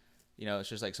up. You know, it's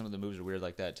just like some of the moves are weird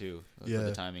like that too, with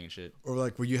the timing and shit. Or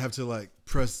like where you have to like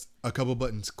press a couple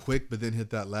buttons quick, but then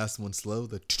hit that last one slow.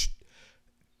 The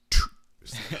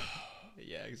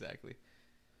yeah, exactly.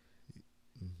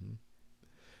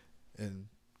 And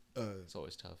it's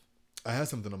always tough. I had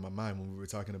something on my mind when we were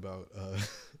talking about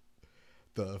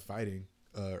the fighting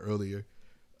earlier,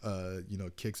 you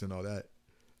know, kicks and all that.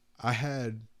 I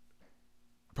had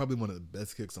probably one of the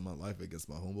best kicks of my life against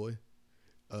my homeboy,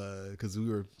 because we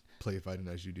were play fighting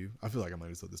as you do. I feel like I might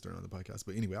have told this story on the podcast,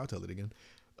 but anyway, I'll tell it again.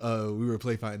 We were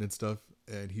play fighting and stuff,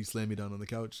 and he slammed me down on the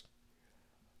couch,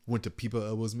 went to people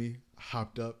elbows me,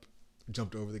 hopped up,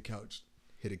 jumped over the couch,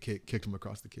 hit a kick, kicked him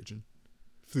across the kitchen.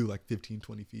 Flew like 15,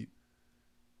 20 feet.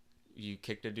 You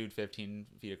kicked a dude 15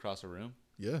 feet across a room?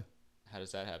 Yeah. How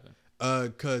does that happen?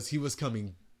 Because he was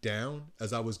coming down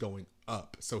as I was going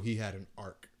up. So he had an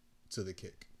arc to the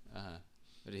kick. Uh-huh.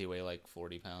 Did he weigh like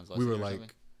 40 pounds less We than were you or like,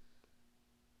 something?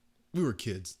 we were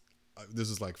kids. This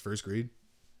was like first grade.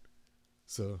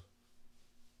 So,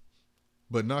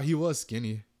 but no, he was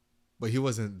skinny. But he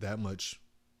wasn't that much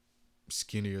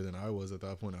skinnier than I was at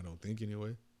that point, I don't think,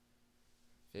 anyway.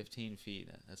 15 feet.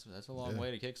 That's a long Yeah.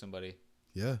 way to kick somebody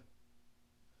Yeah.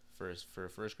 for a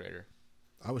first grader.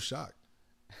 I was shocked.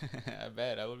 I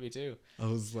bet. I would be too. I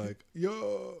was like,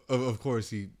 yo. Of course,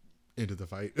 he ended the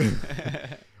fight.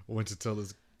 Went to tell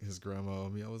his grandma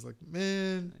on me. I was like,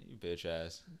 man. You bitch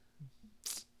ass.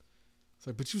 It's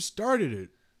like, but you started it.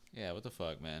 Yeah, what the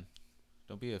fuck, man?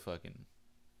 Don't be a fucking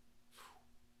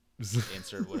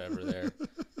insert whatever there.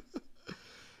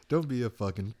 Don't be a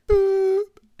fucking boop.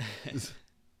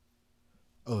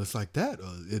 Oh, it's like that?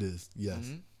 Oh, it is. Yes.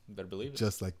 Mm-hmm. Better believe it.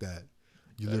 Just like that.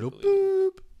 You Better little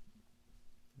believe boop.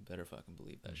 Better fucking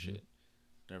believe that shit.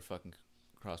 Never fucking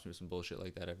cross me with some bullshit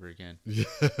like that ever again. Yeah.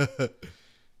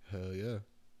 Hell yeah.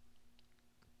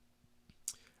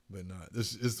 But nah,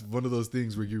 it's one of those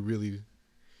things where you really,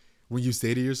 when you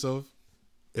say to yourself,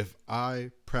 if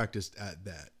I practiced at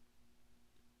that,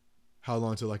 how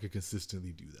long till I could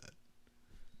consistently do that?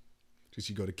 Just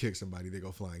you go to kick somebody, they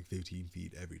go flying 15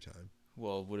 feet every time.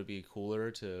 Well, would it be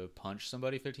cooler to punch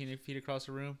somebody 15 feet across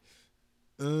the room?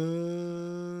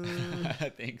 I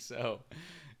think so.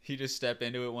 You just step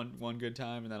into it one good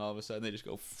time, and then all of a sudden they just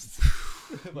go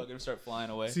fucking start flying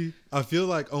away. See, I feel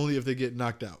like only if they get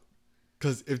knocked out.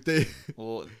 Because if they...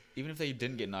 Well, even if they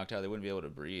didn't get knocked out, they wouldn't be able to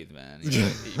breathe, man. You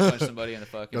punch somebody in the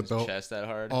fucking Got the- chest that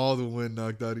hard. all the wind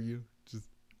knocked out of you. Just...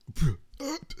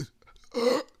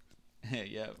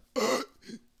 Yeah.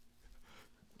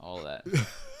 All that.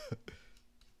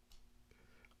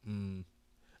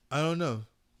 I don't know.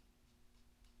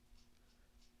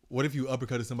 What if you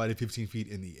uppercutted somebody 15 feet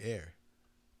in the air?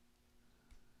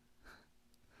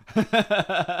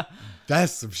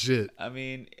 That's some shit. I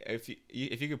mean, if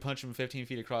you could punch him 15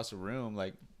 feet across the room,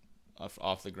 like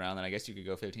off the ground, then I guess you could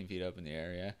go 15 feet up in the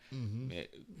air. Yeah. Mm-hmm.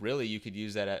 Really, you could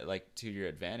use that at, like, to your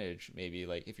advantage. Maybe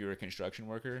like if you were a construction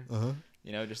worker, Uh-huh.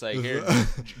 you know, just like here,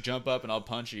 jump up and I'll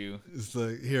punch you. It's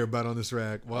like, here, about on this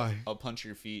rack. Why? I'll punch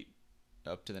your feet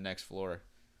up to the next floor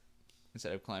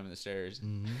instead of climbing the stairs.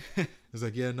 Mm-hmm. It's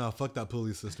like, yeah, no, fuck that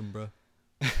pulley system, bro.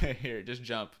 Here, just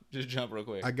jump real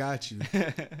quick. I got you.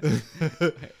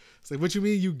 It's like, what you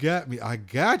mean you got me? I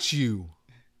got you.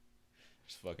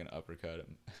 Just fucking uppercut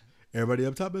him. Everybody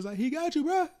up top is like, he got you,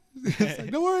 bro. It's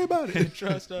like, don't worry about it.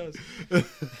 Trust us.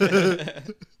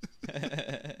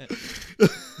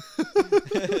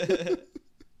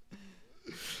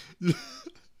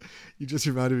 You just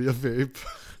reminded me of very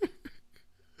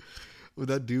when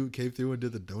that dude came through and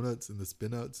did the donuts and the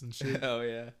spin outs and shit. Oh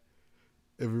yeah.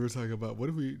 And we were talking about, what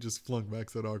if we just flung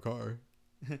Max at our car?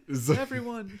 It's like,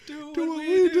 Everyone, do do what what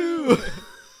we do.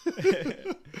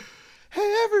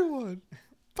 Hey, everyone,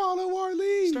 follow our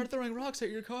lead. Start throwing rocks at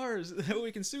your cars. That way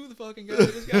we can sue the fucking guy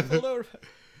that just got pulled over.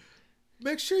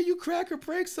 Make sure you crack or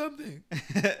break something.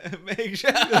 Make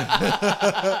sure.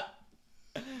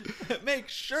 Make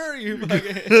sure you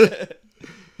fucking.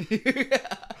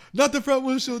 Not the front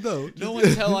windshield, though. No one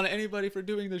tell on anybody for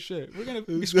doing this shit. We're gonna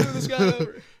screw this guy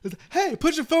over. Hey,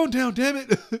 put your phone down, damn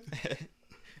it.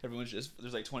 Everyone's just,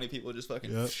 there's like 20 people just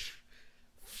fucking, Yep.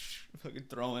 fucking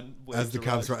throwing. As the waves of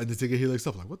cops rocks. writing the ticket, he looks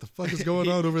up like, what the fuck is going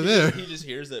on over there? He just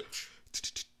hears that.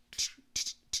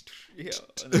 Yeah,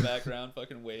 in the background,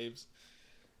 fucking waves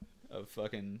of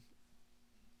fucking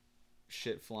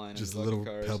shit flying. Just into little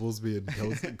cars. pebbles being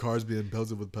pelted, cars being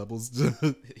pelted with pebbles.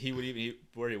 He would even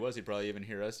where he was, he'd probably even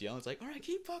hear us yelling. It's like, all right,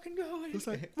 keep fucking going. It's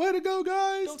like, way to go,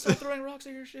 guys. Don't stop throwing rocks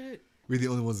at your shit. We're the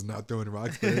only ones not throwing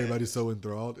rocks, but everybody's so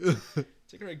enthralled. It's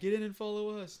like, all right, get in and follow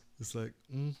us. It's like,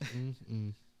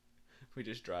 We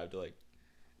just drive to like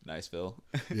Niceville.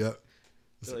 yeah.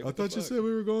 It's They're like, like, I what the thought you fuck? said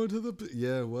we were going to the...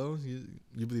 Yeah, well,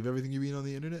 you believe everything you read on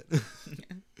the internet?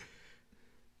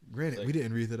 Granted, Like- we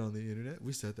didn't read that on the internet.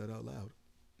 We said that out loud.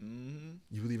 Mm-hmm.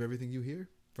 You believe everything you hear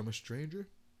from a stranger?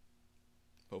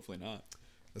 Hopefully not.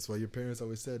 That's why your parents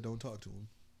always said don't talk to them.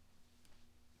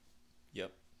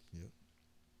 Yep. Yep.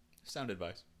 Sound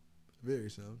advice. Very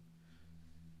sound.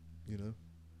 You know?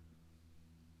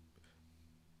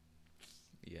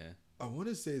 Yeah. I want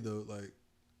to say, though,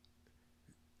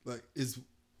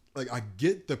 I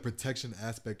get the protection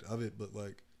aspect of it, but,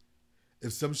 like,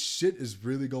 if some shit is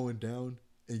really going down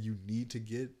and you need to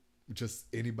get just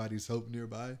anybody's help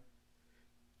nearby,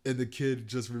 And the kid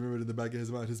just remembered in the back of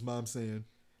his mind his mom saying,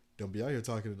 "Don't be out here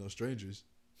talking to no strangers."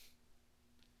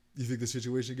 You think the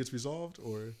situation gets resolved,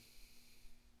 or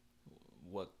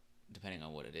What, depending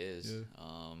on what it is. Yeah.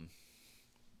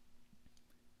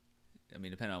 I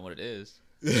mean, depending on what it is.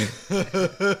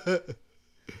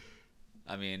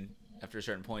 I mean, after a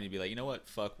certain point, you'd be like, you know what?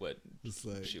 Fuck what it's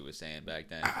like, she was saying back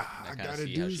then. I I kind gotta of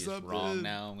see do how she's something. wrong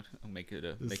now. I'll make it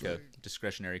a It's a like-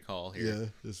 discretionary call here. yeah,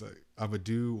 it's like I'm gonna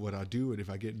do what I do, and if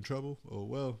I get in trouble, oh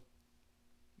well,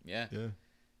 Yeah. yeah.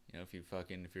 You know,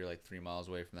 if you're like 3 miles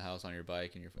away from the house on your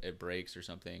bike and it breaks or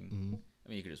something, Mm-hmm. I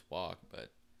mean, you could just walk,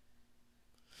 but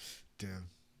Damn,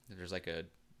 if there's like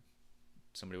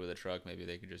somebody with a truck, maybe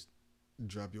they could just,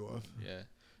 drop you off. yeah.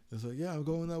 It's like, yeah, I'm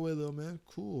going that way, little man.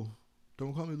 Cool.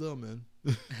 Don't call me little man.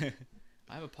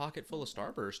 I have a pocket full of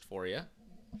Starburst for you.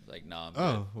 Like, nah, I'm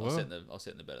Oh, good. well. I'll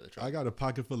sit in the bed of the truck. I got a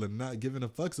pocket full of not giving a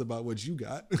fucks about what you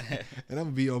got, and I'm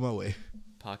gonna be on my way.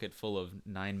 Pocket full of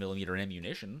 9mm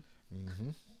ammunition.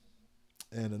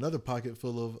 And another pocket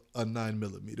full of a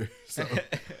 9mm. So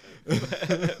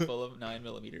Full of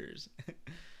 9mm.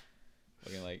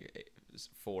 Looking like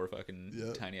 4 fucking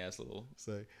Yep. tiny ass little it's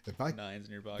like if I 9s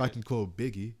in your if I pocket. can quote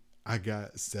Biggie, I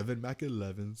got 7 Mac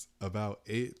 11s, about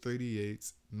 8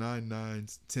 38s, 9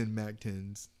 9s, 10 Mac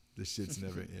 10s. The shit's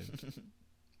never end.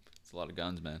 It's a lot of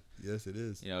guns, man. Yes, it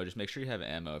is. You know, just make sure you have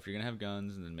ammo. If you're gonna have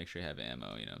guns, then make sure you have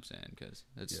ammo. You know what I'm saying? Because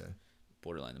that's Yeah.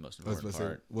 borderline the most I was important about to say,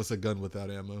 part. what's a gun without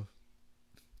ammo?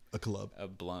 A club. A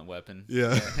blunt weapon.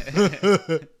 Yeah.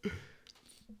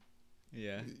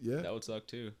 Yeah. Yeah. That would suck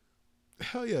too.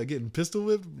 Hell yeah, getting pistol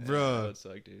whipped, Yeah, bruh. that would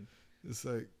suck, dude. It's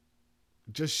like,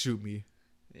 just shoot me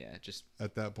Yeah, just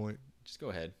at that point. go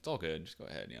ahead. It's all good. Just go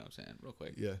ahead. You know what I'm saying? Real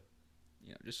quick. Yeah.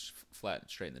 You know, just flat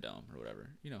straight in the dome or whatever.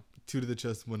 You know, 2 to the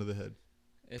chest, 1 to the head.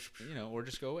 if you know, or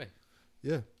just go away.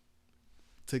 Yeah.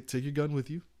 Take your gun with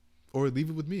you, or leave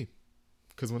it with me.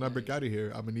 Because when I Yeah, break out of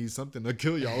here, I'm gonna need something to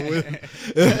kill y'all with.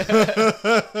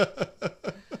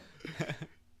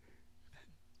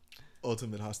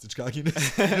 Ultimate hostage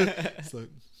cockiness. It's like,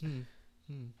 okay.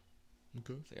 It's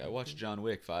like, I watched John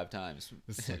Wick 5 times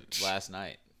It's like- last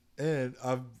night. And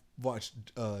I've watched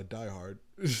Die Hard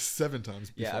 7 times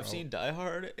before. Yeah, I've seen Die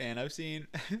Hard and I've seen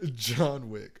John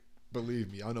Wick.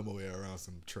 Believe me, I know my way around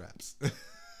some traps.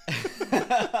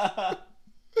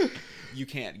 You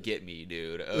can't get me,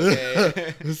 dude.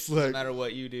 Okay. It's No like, matter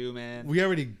what you do, man. we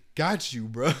already got you,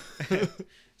 bro.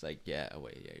 It's like, yeah, oh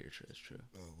wait, yeah, you're true. That's true.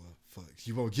 Oh, well, fuck.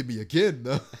 You won't get me again,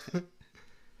 though.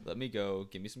 Let me go.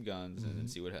 Give me some guns and then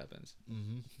see what happens.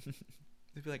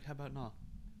 They'd be like, how about nah?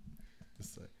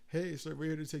 It's like, hey, sir, we're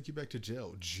here to take you back to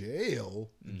jail. Jail?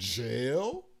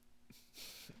 Jail?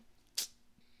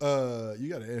 You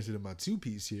got to answer to my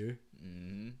 2-piece here.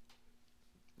 Mm-hmm.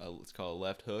 It's called a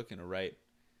left hook and a right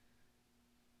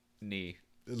knee.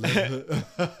 Left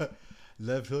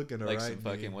hook and a Like right some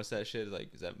fucking, knee. what's that shit?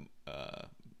 Like, is that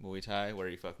Muay Thai where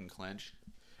you fucking clench?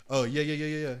 Oh,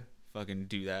 yeah. Fucking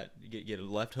do that. You get a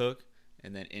left hook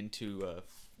and then into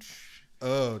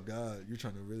Oh, God. You're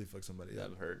trying to really fuck somebody that up.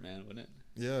 would hurt, man, wouldn't it?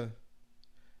 Yeah.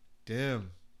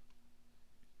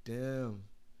 Damn.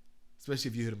 Especially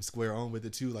if you hit him square on with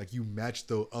it, too. Like, you match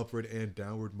the upward and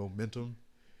downward momentum.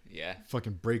 Yeah.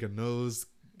 Fucking break a nose.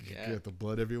 Yeah. Get the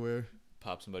blood everywhere.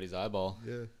 Pop somebody's eyeball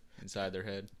Yeah. inside their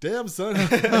head. Damn, son.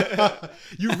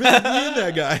 You really mean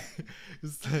that guy.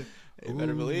 It's like, You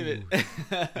better believe it.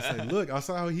 It's like, look, I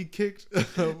saw how he kicked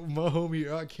my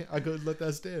homie. I couldn't let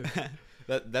that stand.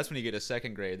 That's when you get a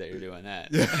second grade that you're doing that.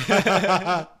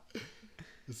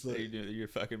 It's That like, you're doing your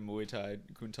fucking Muay Thai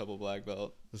quintuple black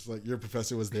belt. it's like your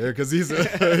professor was there because he's a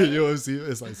UFC.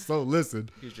 It's like, so listen,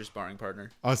 He's your sparring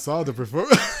partner. I saw the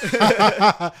performance.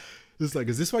 It's like,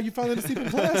 is this why you falling asleep in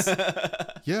class?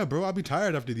 Yeah, bro, I'll be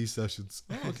tired after these sessions.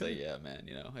 Oh, It's like, yeah, man,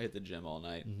 you know, I hit the gym all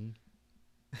night.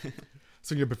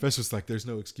 So your professor's like, there's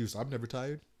no excuse. I'm never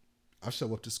tired. I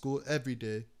show up to school every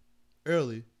day,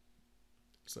 early.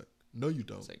 It's like, no, you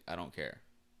don't. It's like, I don't care.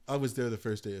 I was there the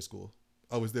first day of school.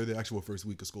 I was there the actual first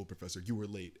week of school, professor. You were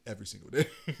late every single day.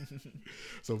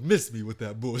 So miss me with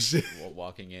that bullshit.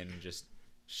 Walking in just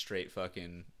straight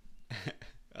fucking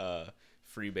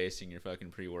freebasing your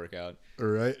fucking pre-workout. All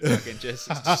right. Fucking just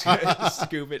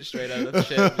scoop it straight out of the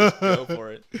shit and just go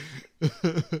for it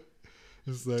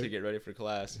It's to like, get ready for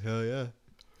class. hell yeah.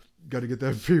 Got to get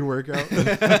that pre-workout.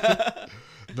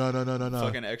 No.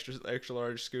 Fucking extra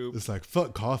large scoop. It's like,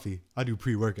 fuck coffee. I do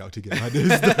pre-workout to get my day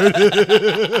started.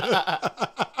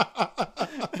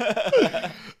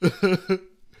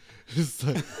 It's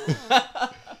like,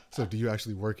 so do you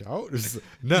actually work out? It's like,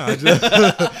 nah, I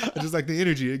just like the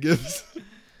energy it gives.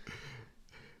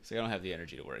 It's So I don't have the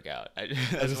energy to work out. I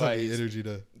That's just why have I the use energy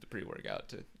to. the pre-workout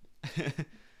to.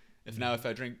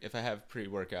 If I have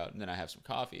pre-workout and then I have some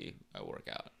coffee, I work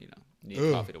out. Need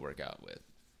Ugh. coffee to work out with.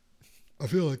 I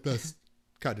feel like that's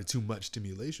kind of too much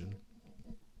stimulation.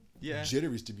 Yeah.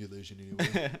 Jittery stimulation,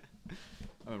 anyway.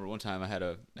 I remember one time I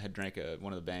had drank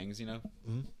one of the Bangs,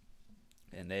 Mhm.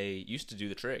 and they used to do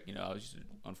the trick. I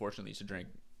unfortunately used to drink,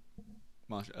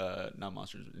 not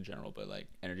Monsters in general, but like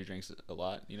energy drinks a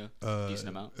lot. Decent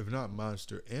amount. If not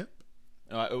Monster Amp.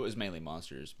 No, it was mainly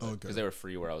Monsters, because Okay. they were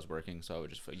free where I was working, so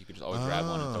you could just always grab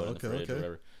one and throw it in the fridge or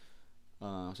whatever.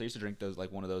 So I used to drink those,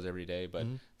 like one of those every day, but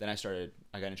then I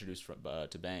got introduced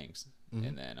to Bangs,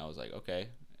 and then I was like, okay.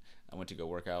 I went to go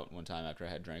work out one time after I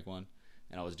had drank one,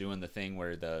 and I was doing the thing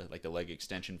where the leg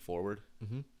extension forward,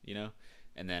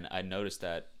 and then I noticed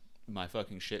that my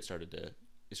fucking shit started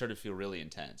to feel really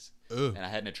intense, Ugh. and I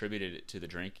hadn't attributed it to the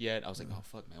drink yet. I was like, oh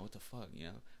fuck, man, what the fuck,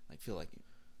 feel like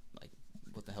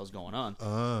what the hell's going on?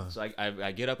 So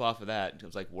I get up off of that. I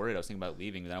was like worried. I was thinking about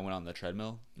leaving. Then I went on the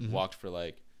treadmill, walked for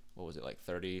like, what was it, like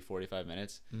 30, 45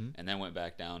 minutes, and then went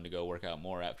back down to go work out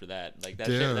more after that. Like that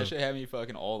shit had me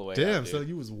fucking all the way Damn, up, so dude.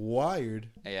 you was wired.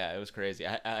 Yeah, it was crazy.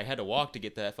 I had to walk to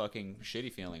get that fucking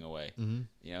shitty feeling away.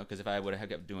 Because if I would have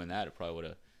kept doing that, it probably would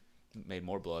have made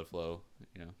more blood flow.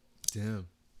 Damn.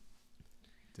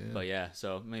 But yeah,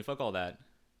 so I mean, fuck all that.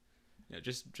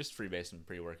 Just freebase and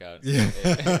pre-workout. Yeah.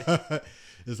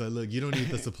 It's like, look, you don't need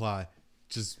the supply.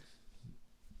 Just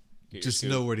Get your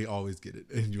scoop. know where to always get it,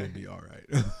 and you'll be all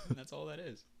right. That's all that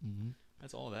is.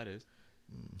 That's all that is.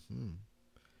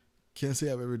 Can't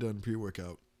say I've ever done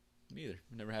pre-workout. Me either.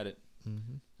 Never had it.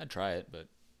 I'd try it, but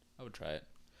I would try it.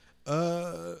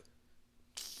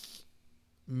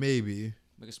 Maybe.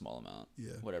 Like a small amount.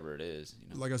 Yeah. Whatever it is.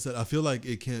 Like I said, I feel like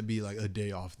it can't be like a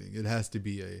day off thing. It has to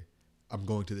be I'm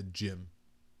going to the gym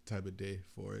type of day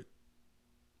for it.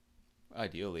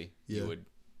 Ideally, Yeah.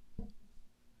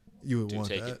 you would want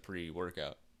take that. it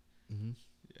pre-workout.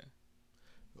 Yeah.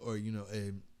 Or, a Go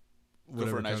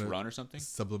whatever for a nice kind of run or something.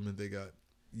 supplement they got.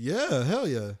 Yeah, hell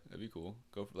yeah. That'd be cool.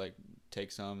 Go for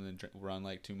take some and then run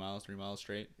like 2 miles, 3 miles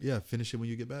straight. Yeah, finish it when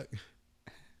you get back.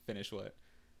 Finish what?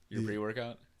 Your Yeah.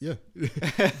 pre-workout? Yeah.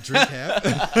 Drink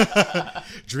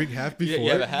half. Drink half before. You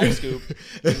have a half scoop.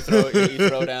 You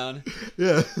throw down.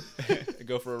 Yeah.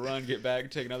 Go for a run. Get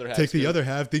back. Take another half. Take scoop. the other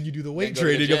half, then you do the weight Then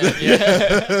go to training. the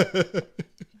gym. Yeah.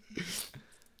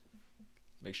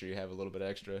 Make sure you have a little bit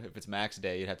extra. If it's max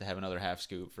day, you'd have to have another half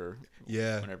scoop for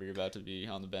whenever you're about to be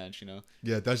on the bench.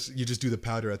 Yeah, you just do the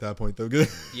powder at that point though.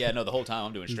 Yeah, no, the whole time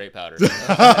I'm doing straight powder.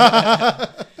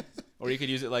 Or you could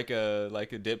use it like a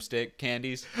dipstick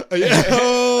candies. Yeah.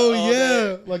 Oh All yeah,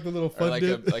 day. like the little Or fun like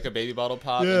dip. a baby bottle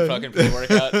pop Yeah. and fucking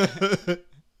pre-workout.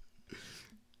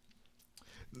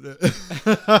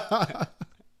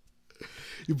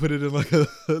 You put it in like a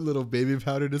little baby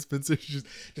powder dispenser.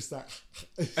 Just like.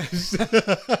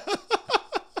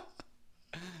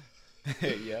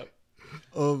 Yep.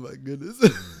 Oh my goodness.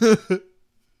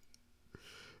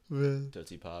 Man.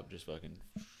 Tootsie Pop, just fucking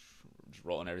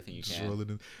rolling everything you Just can. rolling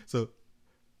in. So,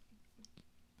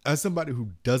 as somebody who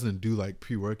doesn't do like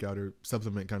pre-workout or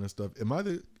supplement kind of stuff, am I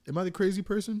the crazy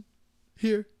person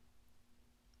here?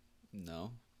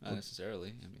 No, not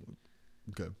necessarily. I mean,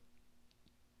 Okay.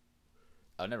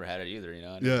 I've never had it either.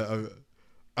 Yeah,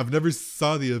 I've never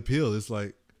saw the appeal. It's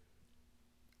like,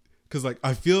 cause like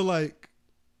I feel like,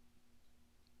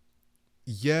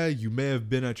 yeah, you may have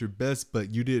been at your best, but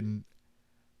you didn't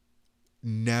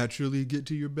naturally get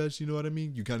to your best. You know what I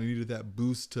mean? You kind of needed that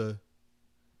boost to.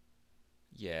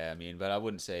 Yeah, I mean, but I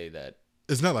wouldn't say that.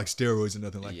 It's not like steroids or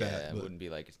nothing like Yeah, that. it but- wouldn't be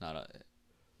like it's not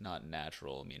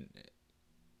natural. I mean,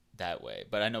 that way.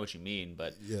 But I know what you mean.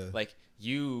 But Yeah. like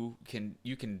you can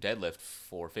deadlift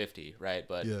 450, right?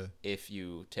 But Yeah. if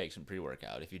you take some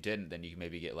pre-workout, if you didn't, then you can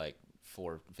maybe get like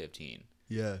 415.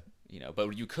 Yeah.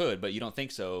 But you could, but you don't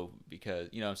think so because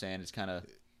what I'm saying. It's kind of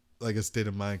Like a state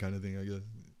of mind kind of thing, I guess.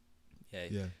 yeah.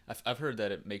 Yeah. I've heard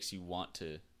that it makes you want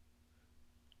to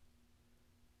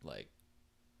like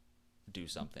do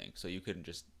something, so you couldn't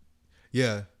just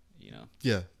Yeah.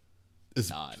 Yeah. It's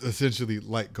Not. essentially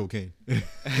like cocaine.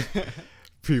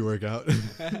 Pre-workout.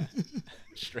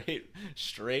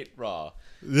 straight raw.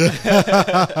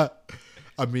 I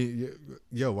mean,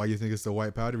 yo, why you think it's a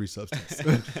white powdery substance?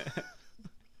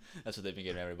 That's what they've been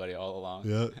giving everybody all along.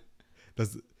 Yeah.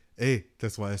 That's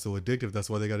why it's so addictive. That's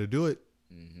why they got to do it.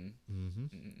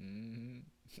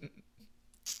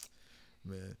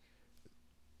 Man.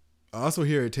 I also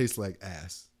hear it tastes like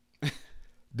ass.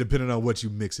 Depending on what you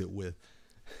mix it with.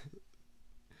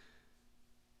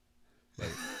 Like,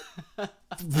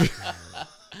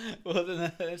 Well,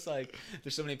 then it's like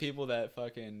there's so many people that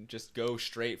fucking just go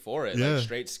straight for it, Yeah. like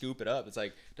straight scoop it up. It's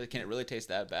like, can it really taste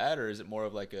that bad, or is it more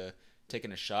of like a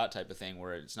taking a shot type of thing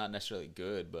where it's not necessarily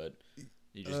good, but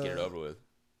you just get it over with?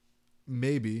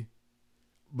 Maybe.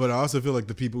 But I also feel like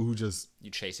the people who just You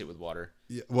chase it with water.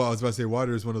 yeah, well, I was about to say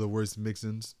water is one of the worst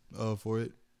mix-ins for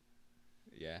it.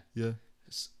 Yeah. Yeah.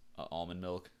 Almond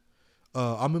milk.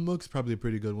 Almond milk's probably a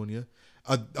pretty good one. Yeah.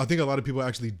 I think a lot of people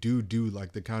actually do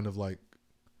like the kind of like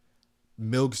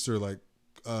milks or like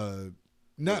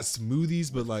not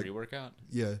smoothies but like Pre-workout.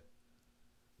 yeah,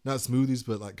 not smoothies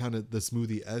but like kind of the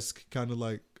smoothie-esque kind of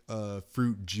like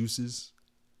fruit juices.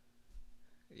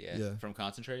 Yeah. Yeah. From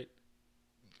concentrate.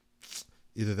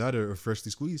 Either that or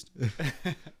freshly squeezed.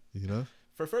 You know,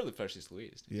 Preferably freshly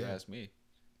squeezed. If you Yeah. ask me.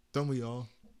 don't we all?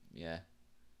 Yeah.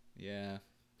 Yeah.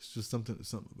 It's just something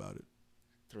about it.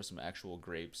 Throw some actual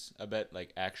grapes. I bet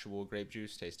like actual grape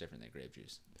juice tastes different than grape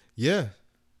juice. Yeah,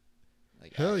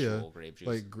 Like hell actual yeah, grape juice.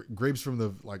 like grapes from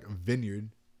the like vineyard.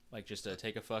 Like just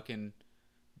take a fucking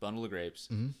bundle of grapes,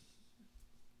 Mhm.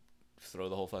 throw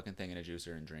the whole fucking thing in a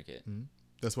juicer and drink it.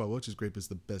 That's why Welch's grape is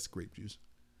the best grape juice.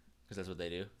 Because that's what they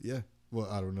do. Yeah. Well,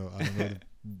 I don't know. I don't know the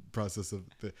process of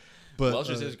the, but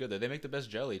Welch's is good though. They make the best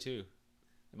jelly too.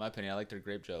 In my opinion, I like their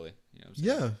grape jelly. You know what I'm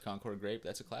saying? Yeah. Concord grape,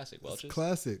 that's a classic. it's Welch's.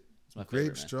 classic. It's my Grape,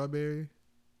 favorite, man. strawberry,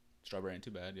 Strawberry ain't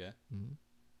too bad, yeah.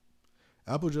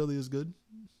 apple jelly is good.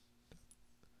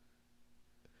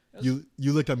 That's-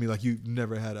 You looked at me like you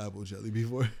never had apple jelly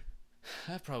before.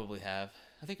 I probably have.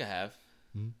 I think I have.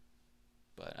 Mhm.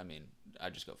 But I mean, I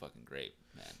just go fucking grape,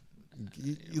 man.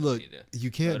 You, don't you look, need to- you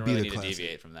I can't don't beat really a need to classic.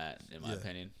 deviate from that, in my Yeah.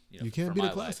 opinion. You know, can't for beat a my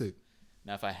life. classic.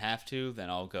 Now, if I have to, then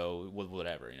I'll go with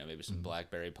whatever. You know, maybe Mm-hmm. some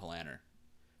blackberry Polaner,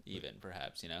 even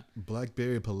perhaps. You know,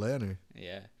 Blackberry Polaner.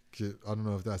 yeah. I don't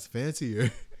know if that's fancy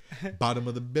or bottom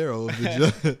of the barrel of the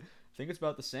jug. I think it's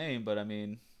about the same, but I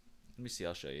mean, let me see.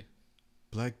 I'll show you.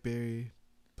 Blackberry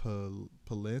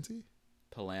Palanti?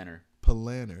 Polaner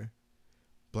Polaner.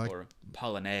 Black or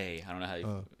Polonais. I don't know how you.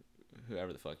 Oh.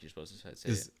 Whoever the fuck you're supposed to say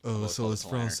is it. I'll so call it it's Polaner.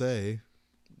 Francais.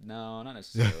 No, not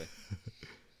necessarily.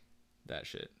 That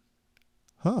shit.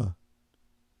 Huh.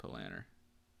 Polaner.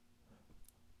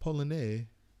 Polonais.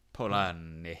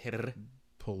 Polaner.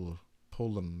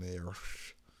 Polaner.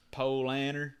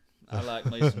 Polaner. I like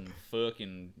me some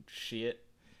fucking shit.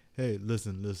 Hey,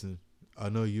 listen. I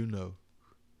know you know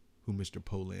who Mr.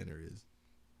 Polaner is.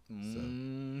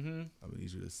 Mm-hmm. I would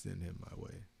need you to send him my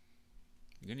way.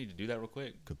 You're gonna need to do that real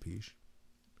quick. Capiche?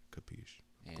 I'm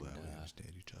And, glad we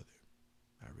understand each other.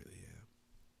 I really am.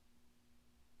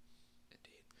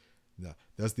 No,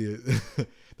 that's the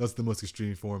that's the most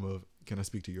extreme form of can I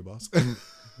speak to your boss?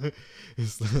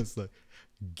 it's like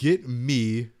get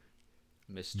me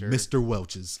Mr.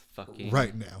 Welch's fucking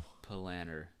right now.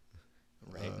 Polaner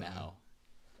right now.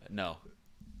 No.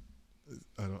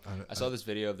 I I saw this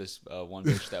video of this one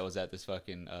bitch that was at this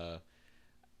fucking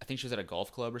I think she was at a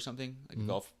golf club or something, like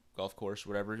a golf course,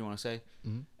 whatever you want to say.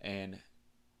 And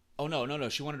oh no,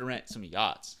 she wanted to rent some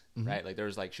yachts, right? Like there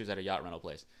was like she was at a yacht rental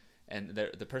place, and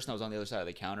the person that was on the other side of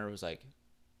the counter was like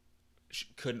she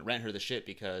couldn't rent her the shit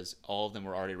because all of them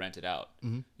were already rented out.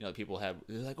 You know, people they're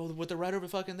like, oh, with the right over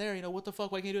fucking there, you know, what the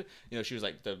fuck, why can't you do it? You know, she was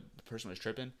like the person was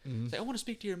tripping. It's like, I want to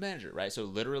speak to your manager, right? So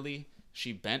literally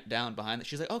she bent down behind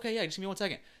she's like, okay, yeah, just give me 1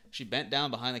 second. She bent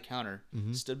down behind the counter,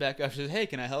 stood back up, she said, hey,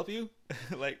 can I help you?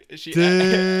 Like she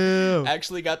Damn.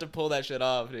 actually got to pull that shit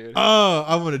off, dude. Oh,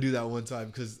 I want to do that one time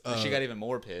because She got even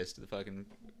more pissed. The fucking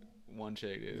one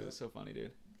chick, dude. It was so funny,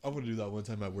 dude. I want to do that one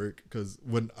time at work because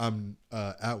when I'm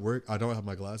at work, I don't have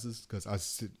my glasses because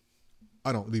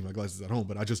I don't leave my glasses at home,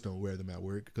 but I just don't wear them at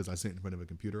work because I sit in front of a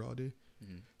computer all day.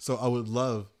 So I would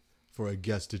love for a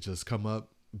guest to just come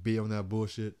up, be on that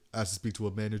bullshit, ask to speak to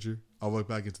a manager. I walk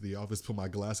back into the office, put my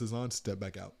glasses on, step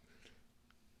back out.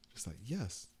 Just like,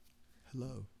 yes,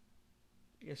 hello.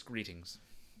 Yes, greetings.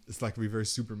 It's like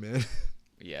reverse Superman.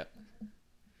 Yep.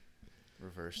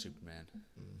 Reverse Superman.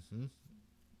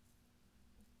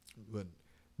 But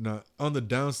now on the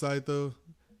downside though,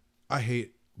 I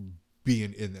hate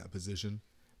being in that position.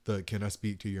 The can I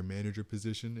speak to your manager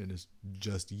position and it's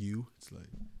just you. It's like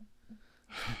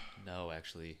No,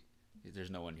 actually,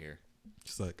 there's no one here.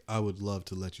 it's like I would love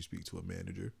to let you speak to a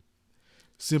manager.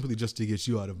 Simply just to get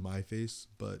you out of my face,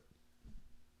 but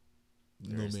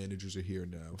no managers are here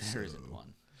now. There so isn't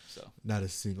one. So not a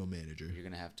single manager. you're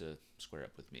gonna have to square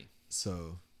up with me.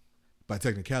 So by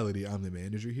technicality, I'm the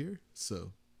manager here.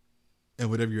 So and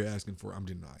whatever you're asking for, I'm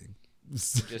denying.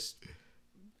 Just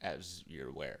as you're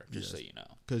aware, just so Yes. you know.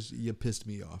 Because you pissed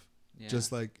me off. Yeah.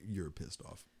 Just like you're pissed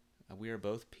off. We are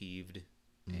both peeved,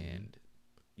 and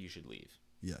you should leave.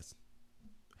 Yes.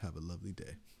 Have a lovely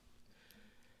day.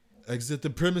 Exit the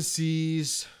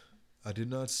premises. I did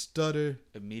not stutter.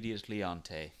 Immediately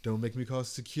ante. Don't make me call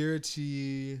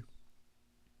security.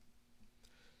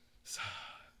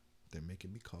 They're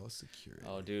making me call security.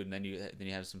 Oh, dude, and then you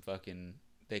have some fucking.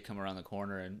 They come around the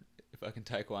corner and fucking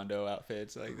taekwondo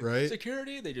outfits like Right?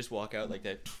 security. They just walk out like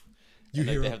that. You And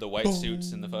hear they a have the white boom.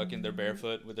 suits and the fucking. They're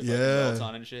barefoot with their Yeah. fucking belts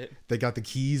on and shit. They got the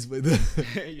keys with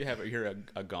You hear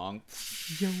a gong.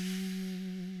 Yo.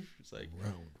 It's like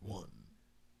Round one.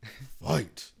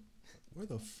 Fight. Where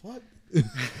the fuck?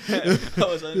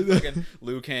 all of a sudden fucking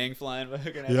Liu Kang flying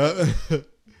fucking. Out. Yeah.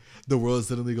 The world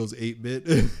suddenly goes 8-bit.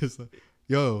 It's like,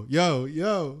 yo.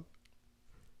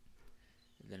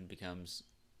 Then it becomes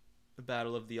a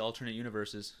battle of the alternate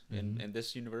universes. In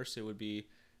this universe, it would be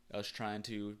us trying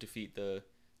to defeat the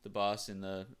boss in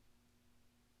the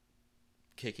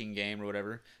kicking game or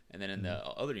whatever, and then in the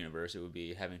other universe, it would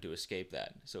be having to escape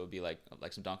that. So it would be like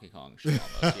some Donkey Kong shit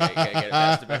almost. You gotta get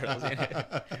past the barrels.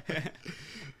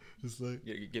 It's like,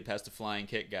 You get past the flying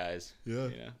kick guys. Yeah.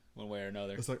 You know, one way or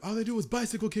another. it's like all they do is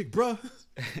bicycle kick, bruh.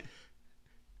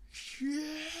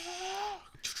 Yeah.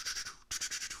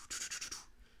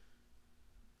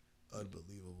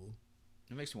 Unbelievable.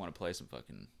 It makes me want to play some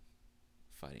fucking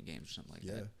fighting games or something like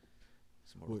Yeah. that.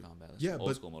 Some Mortal Well, Kombat. yeah, Old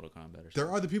but school Mortal Kombat or There something.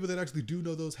 are the people that actually do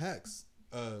know those hacks.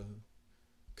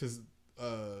 Because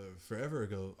forever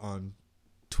ago on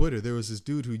Twitter, there was this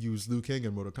dude who used Liu Kang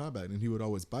in Mortal Kombat, and he would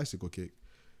always bicycle kick.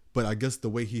 But I guess the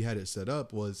way he had it set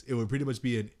up was it would pretty much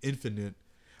be an infinite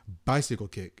bicycle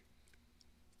kick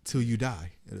till you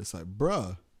die. And it's like,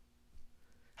 bruh,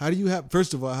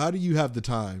 first of all, how do you have the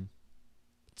time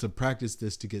to practice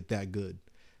this to get that good?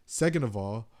 Second of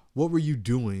all, what were you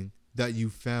doing that you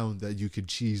found that you could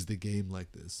cheese the game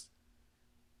like this?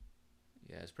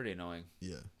 Yeah, it's pretty annoying.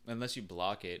 Yeah. Unless you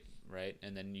block it, right?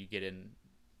 And then you get in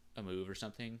a move or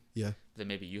something. Yeah. Then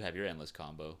maybe you have your endless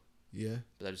combo. Yeah.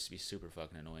 But that'd just be super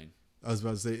fucking annoying. I was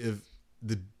about to say, if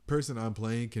the person I'm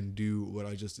playing can do what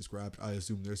I just described, I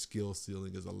assume their skill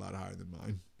ceiling is a lot higher than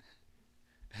mine.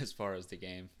 As far as the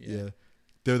game. Yeah.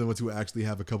 They're the ones who actually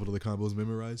have a couple of the combos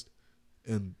memorized.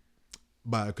 And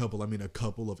by a couple, I mean a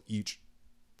couple of each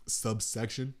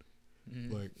subsection.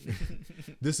 Like,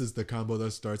 this is the combo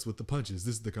that starts with the punches.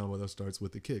 This is the combo that starts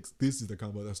with the kicks. This is the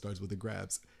combo that starts with the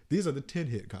grabs. These are the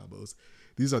 10-hit combos.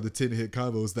 These are the 10-hit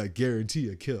combos that guarantee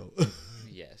a kill.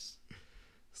 Yes.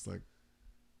 It's like,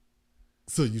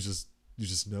 so you just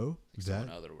know So that? in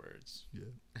other words.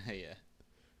 Yeah. Yeah.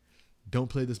 Don't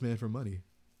play this man for money,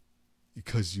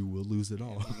 because you will lose it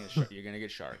all. You're gonna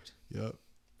get sharked. Yep.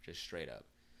 Just straight up.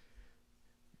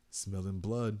 Smelling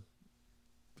blood,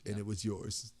 and it was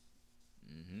yours.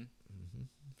 Mm-hmm.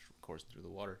 Course through the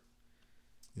water.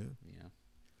 Yeah. You know.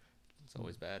 It's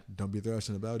always bad. Don't be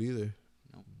thrashing about either.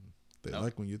 Nope. They Nope.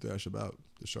 like when you thrash about,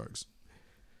 the sharks.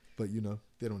 But you know,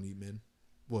 they don't need men.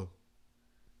 Well,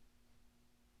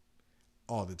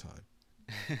 all the time.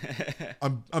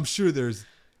 I'm sure there's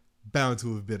bound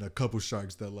to have been a couple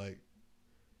sharks that like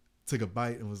took a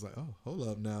bite and was like, oh,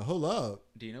 hold up.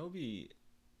 Do you know it'd be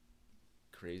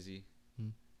crazy? Hmm.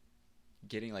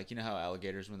 Getting like, you know how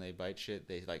alligators when they bite shit,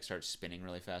 they like start spinning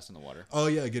really fast in the water. Oh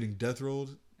yeah, getting death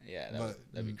rolled. Yeah, But-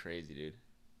 that'd be crazy, dude.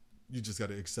 You just got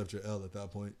to accept your L at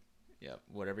that point. Yeah,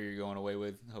 whatever you're going away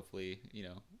with, hopefully, you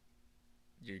know,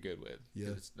 you're good with. 'Cause Yeah.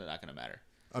 it's not gonna matter.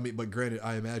 I mean, but granted,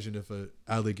 I imagine if a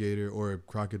alligator or a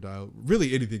crocodile,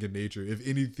 really anything in nature, if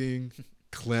anything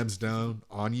clamps down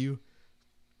on you,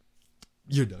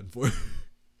 you're done for. It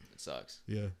sucks.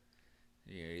 Yeah.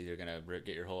 You're either gonna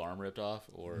get your whole arm ripped off,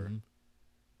 or Mhm.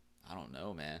 I don't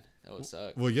know, man. That would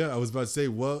suck. Well, yeah, I was about to say,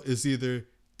 well, it's either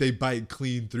they bite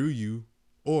clean through you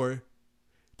or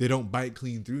they don't bite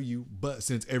clean through you, but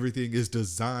since everything is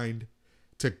designed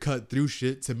to cut through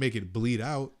shit to make it bleed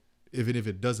out, even if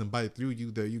it doesn't bite through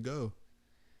you, there you go.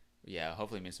 Yeah,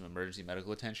 hopefully it means some emergency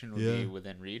medical attention would Yeah. be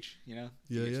within reach, you know?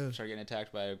 Yeah, You yeah. Start getting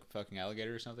attacked by a fucking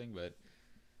alligator or something, but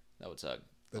that would suck.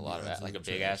 That'd a lot be of that, like a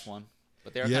absolute big ass trash. one.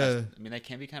 But they are Yeah. kind of, I mean, they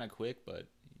can be kind of quick, but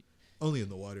Only in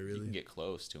the water, you really. can get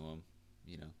close to them,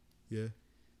 you know? Yeah.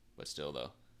 But still,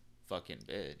 though, fucking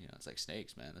big, you know? It's like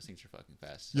snakes, man. Those things are fucking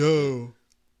fast. Yo,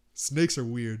 snakes are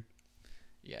weird.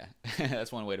 Yeah,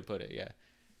 that's one way to put it, yeah.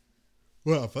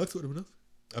 Well, I fucks with them enough.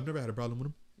 I've never had a problem with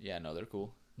them. Yeah, no, they're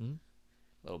cool. Mhm.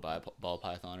 Little ball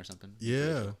python or something.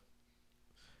 Yeah.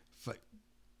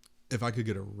 If I could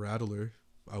get a rattler,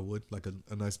 I would, like a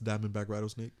nice diamondback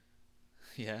rattlesnake.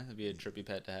 Yeah, that'd be a trippy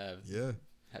pet to have. Yeah.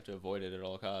 Have to avoid it at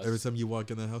all costs. Every time you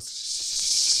walk in the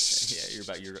house.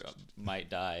 Yeah, you might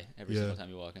die every Yeah. single time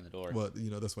you walk in the door. Well, you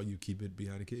know, that's why you keep it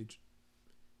behind a cage.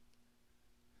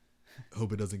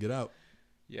 Hope it doesn't get out.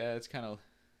 Yeah, it's kind of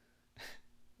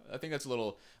I think that's a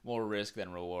little more risk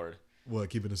than reward. What,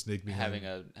 keeping a snake behind?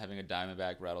 Having a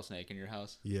diamondback rattlesnake in your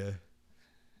house. Yeah.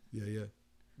 Yeah.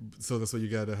 So that's why you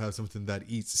gotta have something that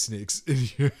eats snakes in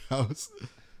your house.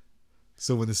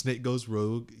 So when the snake goes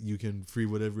rogue, you can free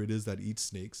whatever it is that eats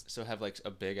snakes. So have like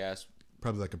a big ass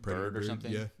Probably like a predator bird or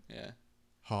something. Yeah. Yeah.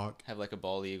 Hawk Have like a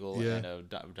bald eagle Yeah. and a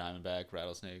diamondback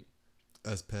rattlesnake.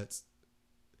 as pets.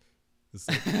 It's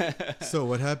like- so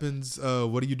what happens?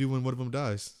 What do you do when one of them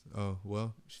dies? Oh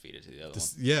well, Just feed it to the other one.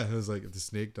 yeah. It was like if the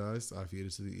snake dies, I feed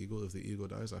it to the eagle. If the eagle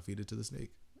dies, I feed it to the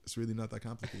snake. It's really not that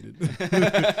complicated.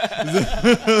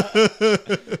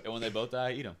 And when they both die,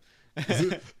 I eat them.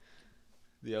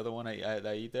 The other one, I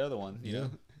eat the other one.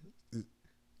 You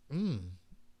know?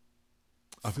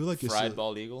 I feel like Fried it's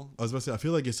bald eagle, I was about to say I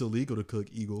feel like it's illegal to cook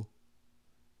eagle.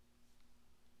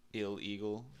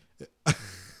 eagle.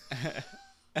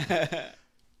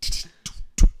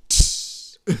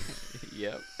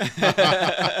 Yep.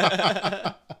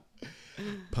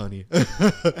 Punny.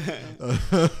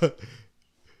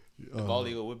 The bald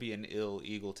eagle would be an ill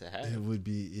eagle to have. It would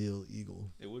be illegal.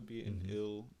 It would be an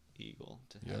ill eagle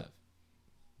to Yeah. have.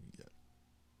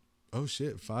 Oh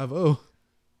shit, 5-0.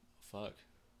 Fuck.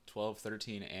 12,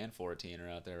 13, and 14 are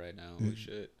out there right now. Holy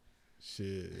shit.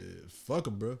 Shit, fuck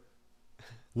them, bro.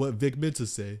 What Vic Mensa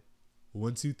say?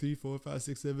 1, 2, 3, 4, 5,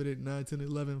 6, 7, 8, 9, 10,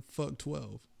 11. Fuck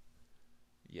 12.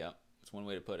 Yep. That's one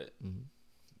way to put it. Mhm.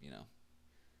 You know.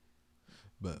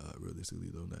 But realistically,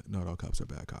 though, not all cops are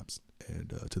bad cops.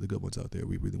 And to the good ones out there,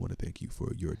 we really want to thank you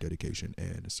for your dedication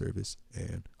and service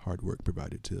and hard work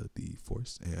provided to the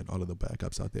force. And all of the bad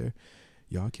cops out there,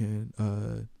 y'all can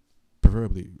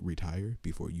preferably retire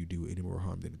before you do any more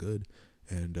harm than good.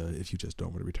 And if you just don't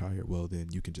want to retire, well, then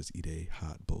you can just eat a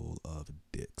hot bowl of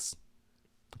dicks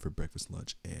for breakfast,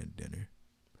 lunch, and dinner.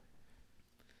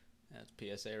 That's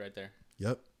PSA right there.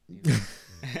 Yep. You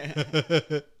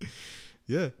know?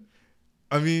 Yeah.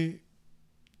 I mean,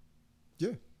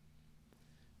 yeah.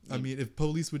 I mean, if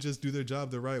police would just do their job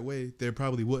the right way, there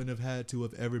probably wouldn't have had to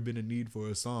have ever been a need for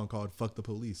a song called Fuck the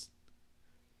Police.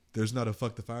 There's not a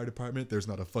fuck the fire department. There's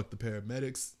not a fuck the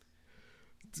paramedics.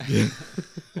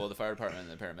 Well, the fire department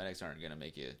and the paramedics aren't going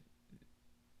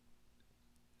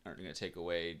to take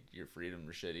away your freedom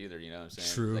or shit either, you know what I'm saying?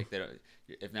 True. Like, they don't,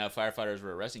 if now firefighters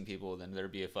were arresting people, then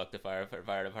there'd be a fuck the fire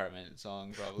department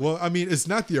song probably. Well, I mean, it's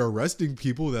not the arresting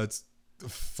people that's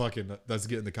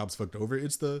getting the cops fucked over.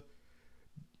 It's the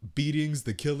beatings,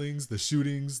 the killings, the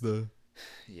shootings,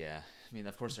 Yeah. I mean,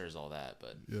 of course there's all that,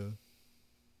 but yeah.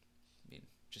 I mean,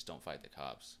 just don't fight the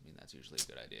cops. I mean, that's usually a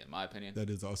good idea, in my opinion. That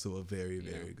is also a very, You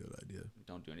very know. good idea.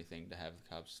 Don't do anything to have the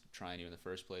cops trying you in the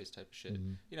first place type of shit.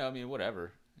 Mhm. You know, I mean,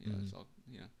 whatever. You know, it's all,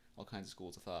 all kinds of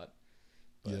schools of thought.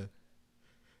 But, Yeah.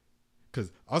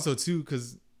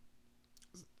 Because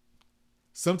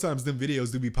sometimes them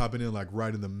videos do be popping in like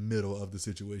right in the middle of the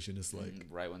situation. It's like,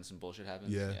 right when some bullshit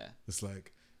happens. yeah, Yeah. it's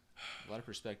like, A lot of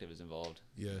perspective is involved.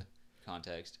 yeah,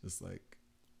 Context. it's like,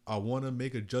 I want to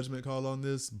make a judgment call on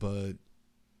this, but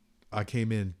I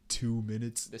came in 2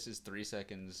 minutes. This is 3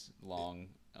 seconds long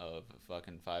of a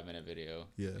fucking 5-minute video.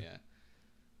 Yeah. Yeah.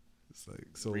 It's like,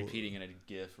 so Repeating in a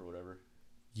GIF or whatever.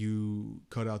 you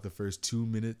cut out the first 2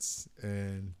 minutes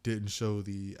and didn't show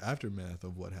the aftermath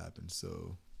of what happened.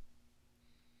 So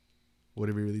what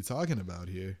are we really talking about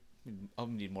here? I'll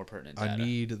need more pertinent data. I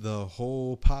need the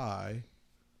whole pie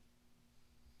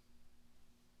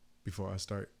before I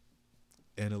start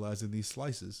analyzing these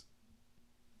slices.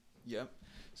 Yep.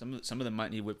 Some of them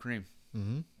might need whipped cream. Mm-hmm.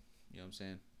 You know what I'm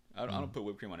saying? I don't put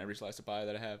whipped cream on every slice of pie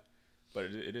that I have, but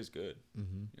it is good.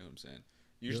 Mm-hmm. You know what I'm saying?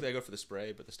 Usually I go for the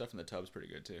spray, but the stuff in the tub's pretty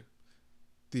good too.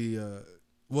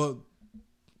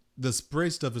 The spray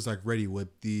stuff is like Ready Whip.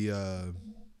 The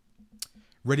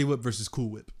Ready Whip versus Cool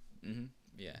Whip. Mm-hmm.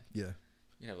 Yeah. Yeah.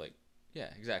 You have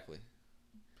exactly.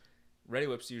 Ready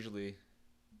Whip's usually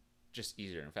just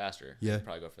easier and faster. Yeah. I'd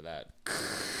probably go for that.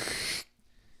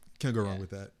 Can't go Yeah. wrong with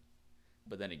that.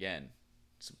 But then again,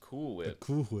 some Cool The Whip.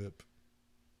 Cool Whip.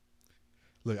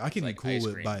 Look, I can It's eat like Cool ice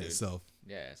Whip cream, by dude. itself.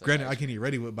 Yeah. It's like Granted, ice I can eat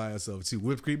Ready Whip by itself too.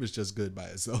 Whipped cream is just good by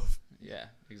itself. Yeah,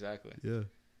 exactly. Yeah.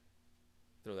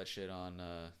 Throw that shit on,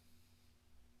 I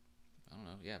don't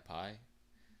know. Yeah, pie.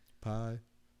 Pie.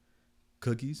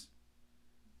 Cookies.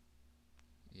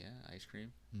 Yeah, ice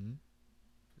cream. Mm-hmm.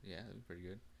 Yeah, that'd be pretty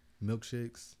good.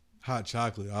 Milkshakes. Hot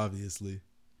chocolate, obviously.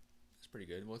 That's pretty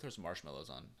good. We'll throw some marshmallows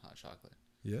on hot chocolate.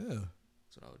 Yeah.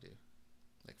 That's what I would do.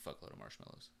 Like, fuckload of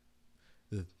marshmallows.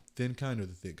 The thin kind or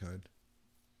the thick kind?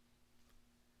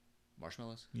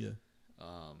 Marshmallows? Yeah.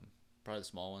 Probably the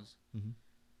small ones. Mm-hmm.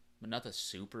 but not the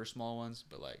super small ones,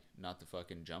 but like not the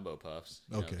fucking jumbo puffs.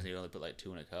 You know, Okay. 'cause you only put like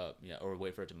 2 in a cup. Yeah, or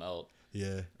wait for it to melt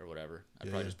Yeah. or whatever. I'd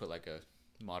Yeah. probably just put like a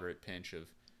moderate pinch of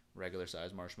regular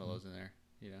size marshmallows in there.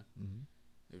 You know,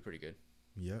 it'd be pretty good.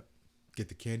 Yep. Get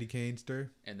the candy cane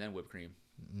stir. And then whipped cream,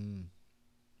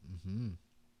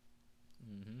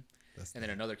 That's and then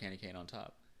another candy cane on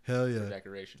top hell for yeah.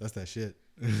 decoration. That's that shit.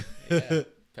 Yeah,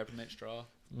 peppermint straw.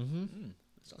 That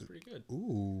sounds pretty good.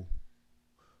 Ooh.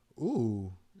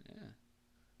 Ooh. Yeah,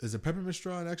 Is a peppermint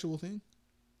straw an actual thing?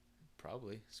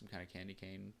 probably some kind of candy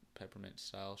cane peppermint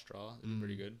style straw. It'd be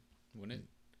pretty good, wouldn't it?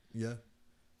 Yeah.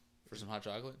 For some hot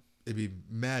chocolate. It'd be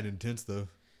mad intense though.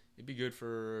 It'd be good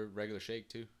for regular shake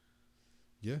too.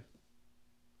 Yeah.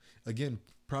 Again,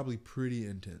 probably pretty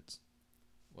intense.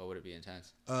 What would it be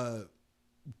intense?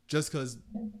 Just because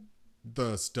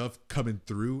the stuff coming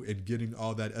through and getting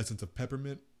all that essence of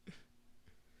peppermint,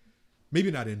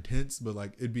 maybe not intense, but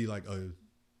like it'd be like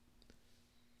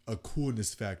a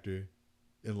coolness factor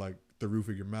in like the roof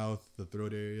of your mouth, the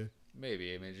throat area.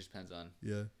 Maybe. I mean, it just depends on.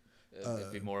 Yeah.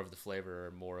 It'd be more of the flavor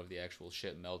or more of the actual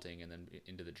shit melting and then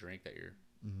into the drink that you're,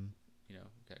 you know,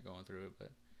 got going through it.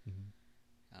 But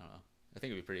I don't know. I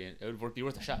think it'd be pretty. It would be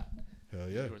worth a shot. Hell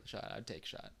It'd yeah. be worth a shot. I'd take a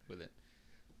shot with it.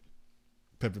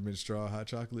 Peppermint straw, hot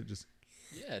chocolate. Just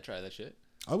Yeah, try that shit.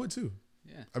 I would too.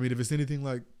 Yeah. I mean, if it's anything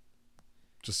like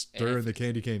just And stirring if- the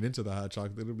candy cane into the hot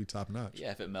chocolate, it'll be top notch.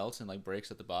 Yeah, if it melts and like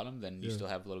breaks at the bottom, then you Yeah. still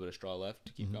have a little bit of straw left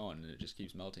to keep going, and it just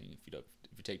keeps melting. If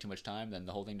you take too much time, then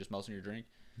the whole thing just melts in your drink.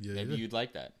 Yeah, Maybe yeah. you'd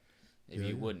like that. Maybe Yeah,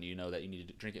 you yeah. wouldn't. You know that you need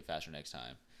to drink it faster next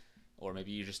time, or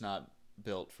maybe you're just not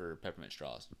built for peppermint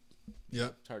straws.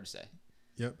 Yep. It's hard to say.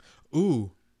 Yep.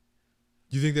 Ooh.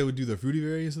 You think they would do the fruity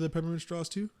variants of the peppermint straws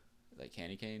too? Like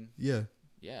candy cane. Yeah.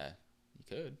 Yeah, you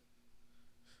could.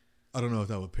 I don't know if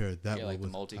that would pair that Yeah, well like the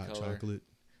with hot multicolor. chocolate.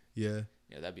 Yeah.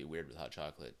 Yeah, that'd be weird with hot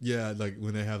chocolate. Yeah, like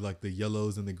when they have like the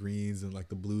yellows and the greens and like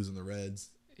the blues and the reds.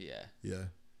 Yeah, Yeah.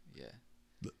 yeah.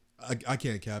 I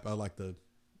can't cap. I like the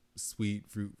sweet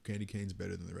fruit candy canes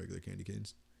better than the regular candy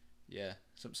canes. Yeah,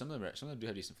 some of them do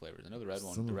have decent flavors. I know the red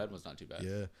one. Some The of- red one's not too bad.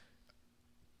 Yeah.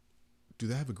 Do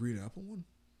they have a green apple one?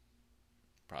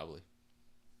 Probably.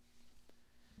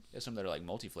 Yeah, some that are like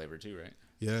multi-flavored too, right?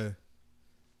 Yeah.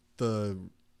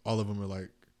 All of them are like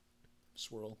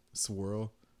Swirl.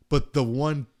 swirl. But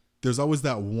there's always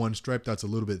that one stripe that's a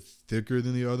little bit thicker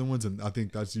than the other ones, and I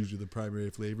think that's usually the primary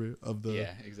flavor of the.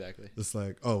 Yeah, exactly. It's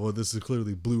like, oh well, this is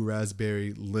clearly blue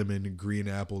raspberry, lemon, green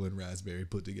apple, and raspberry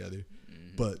put together.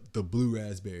 But the blue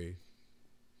raspberry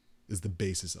is the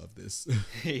basis of this.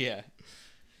 Yeah.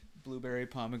 Blueberry,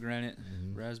 pomegranate,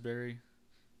 Mm-hmm. raspberry.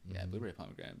 Yeah, blueberry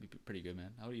pomegranate would be pretty good,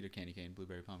 man. I would eat a candy cane,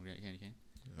 blueberry pomegranate candy cane.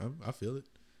 I feel it.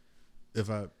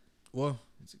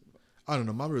 I don't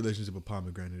know. My relationship with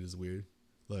pomegranate is weird.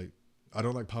 Like, I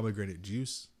don't like pomegranate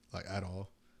juice, like, at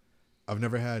all. I've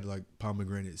never had, like,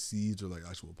 pomegranate seeds or, like,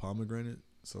 actual pomegranate,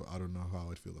 so I don't know how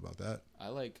I'd feel about that. I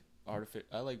like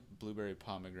blueberry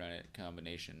pomegranate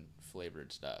combination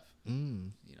flavored stuff.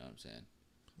 Mm, You know what I'm saying?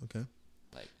 okay.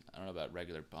 Like, I don't know about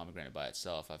regular pomegranate by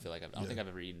itself. I feel like I don't think I've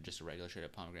ever eaten just a regular straight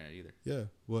up pomegranate either. Yeah,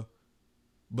 well,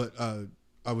 but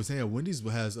I was saying Wendy's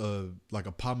has, like,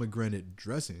 a pomegranate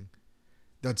dressing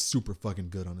that's super fucking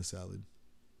good on a salad.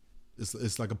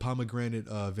 It's like a pomegranate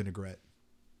vinaigrette.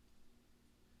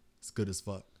 It's good as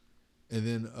fuck. And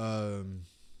then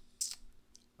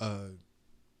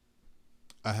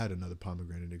I had another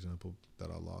pomegranate example that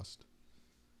I lost.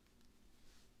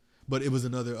 But it was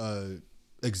another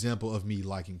example of me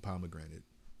liking pomegranate.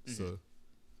 So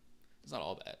It's not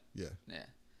all bad. yeah. Yeah.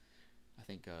 I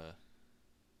think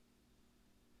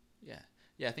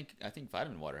yeah, I think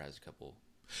vitamin water has a couple.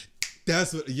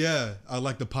 That's what I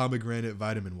like the pomegranate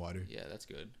vitamin water. Yeah, that's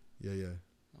good. Yeah. That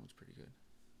one's pretty good.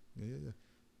 Yeah.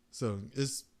 So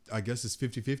I guess it's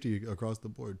 50-50 across the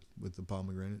board with the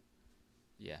pomegranate.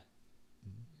 Yeah.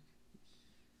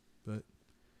 But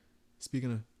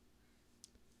speaking of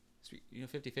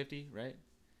 50-50, right?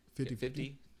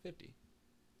 50-50, 50.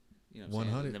 You know what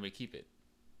I'm 100. saying? And then we keep it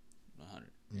 100.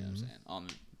 You know what I'm saying? On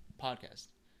the podcast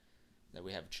that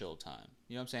we have chill time.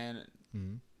 You know what I'm saying?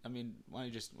 Mhm. I mean, why don't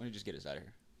you just get us out of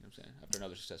here? You know what I'm saying? After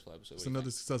another successful episode. It's what do you another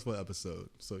think? successful episode.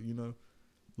 So,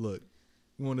 look,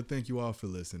 we want to thank you all for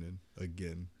listening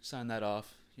again. Sign that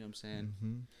off. You know what I'm saying?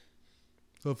 Mm-hmm.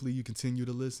 Hopefully you continue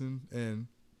to listen and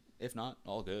If not,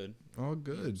 all good. all You know what I'm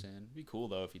good. saying? It'd be cool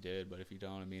though if you did, but if you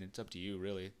don't, I mean, it's up to you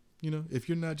really. If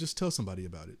you're not, just tell somebody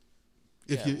about it.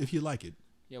 Yeah. If you like it.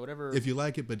 Yeah, whatever. If you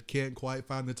like it but can't quite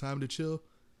find the time to chill,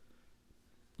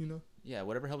 Yeah,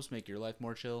 whatever helps make your life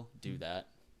more chill, do that.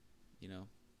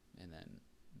 And then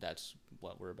that's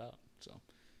what we're about. So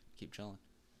keep chilling.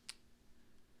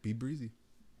 be breezy.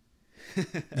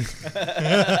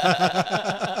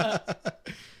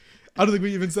 I don't think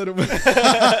we even said it.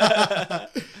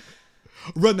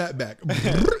 Run that back.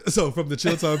 So from the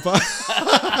Chill Time Podcast.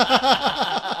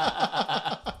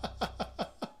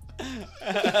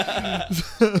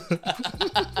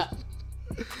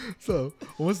 So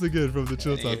once again from the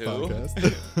Chill Time Anywho.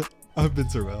 Podcast, I've been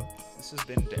Terrell. This has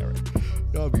been Derek.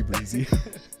 Y'all be breezy.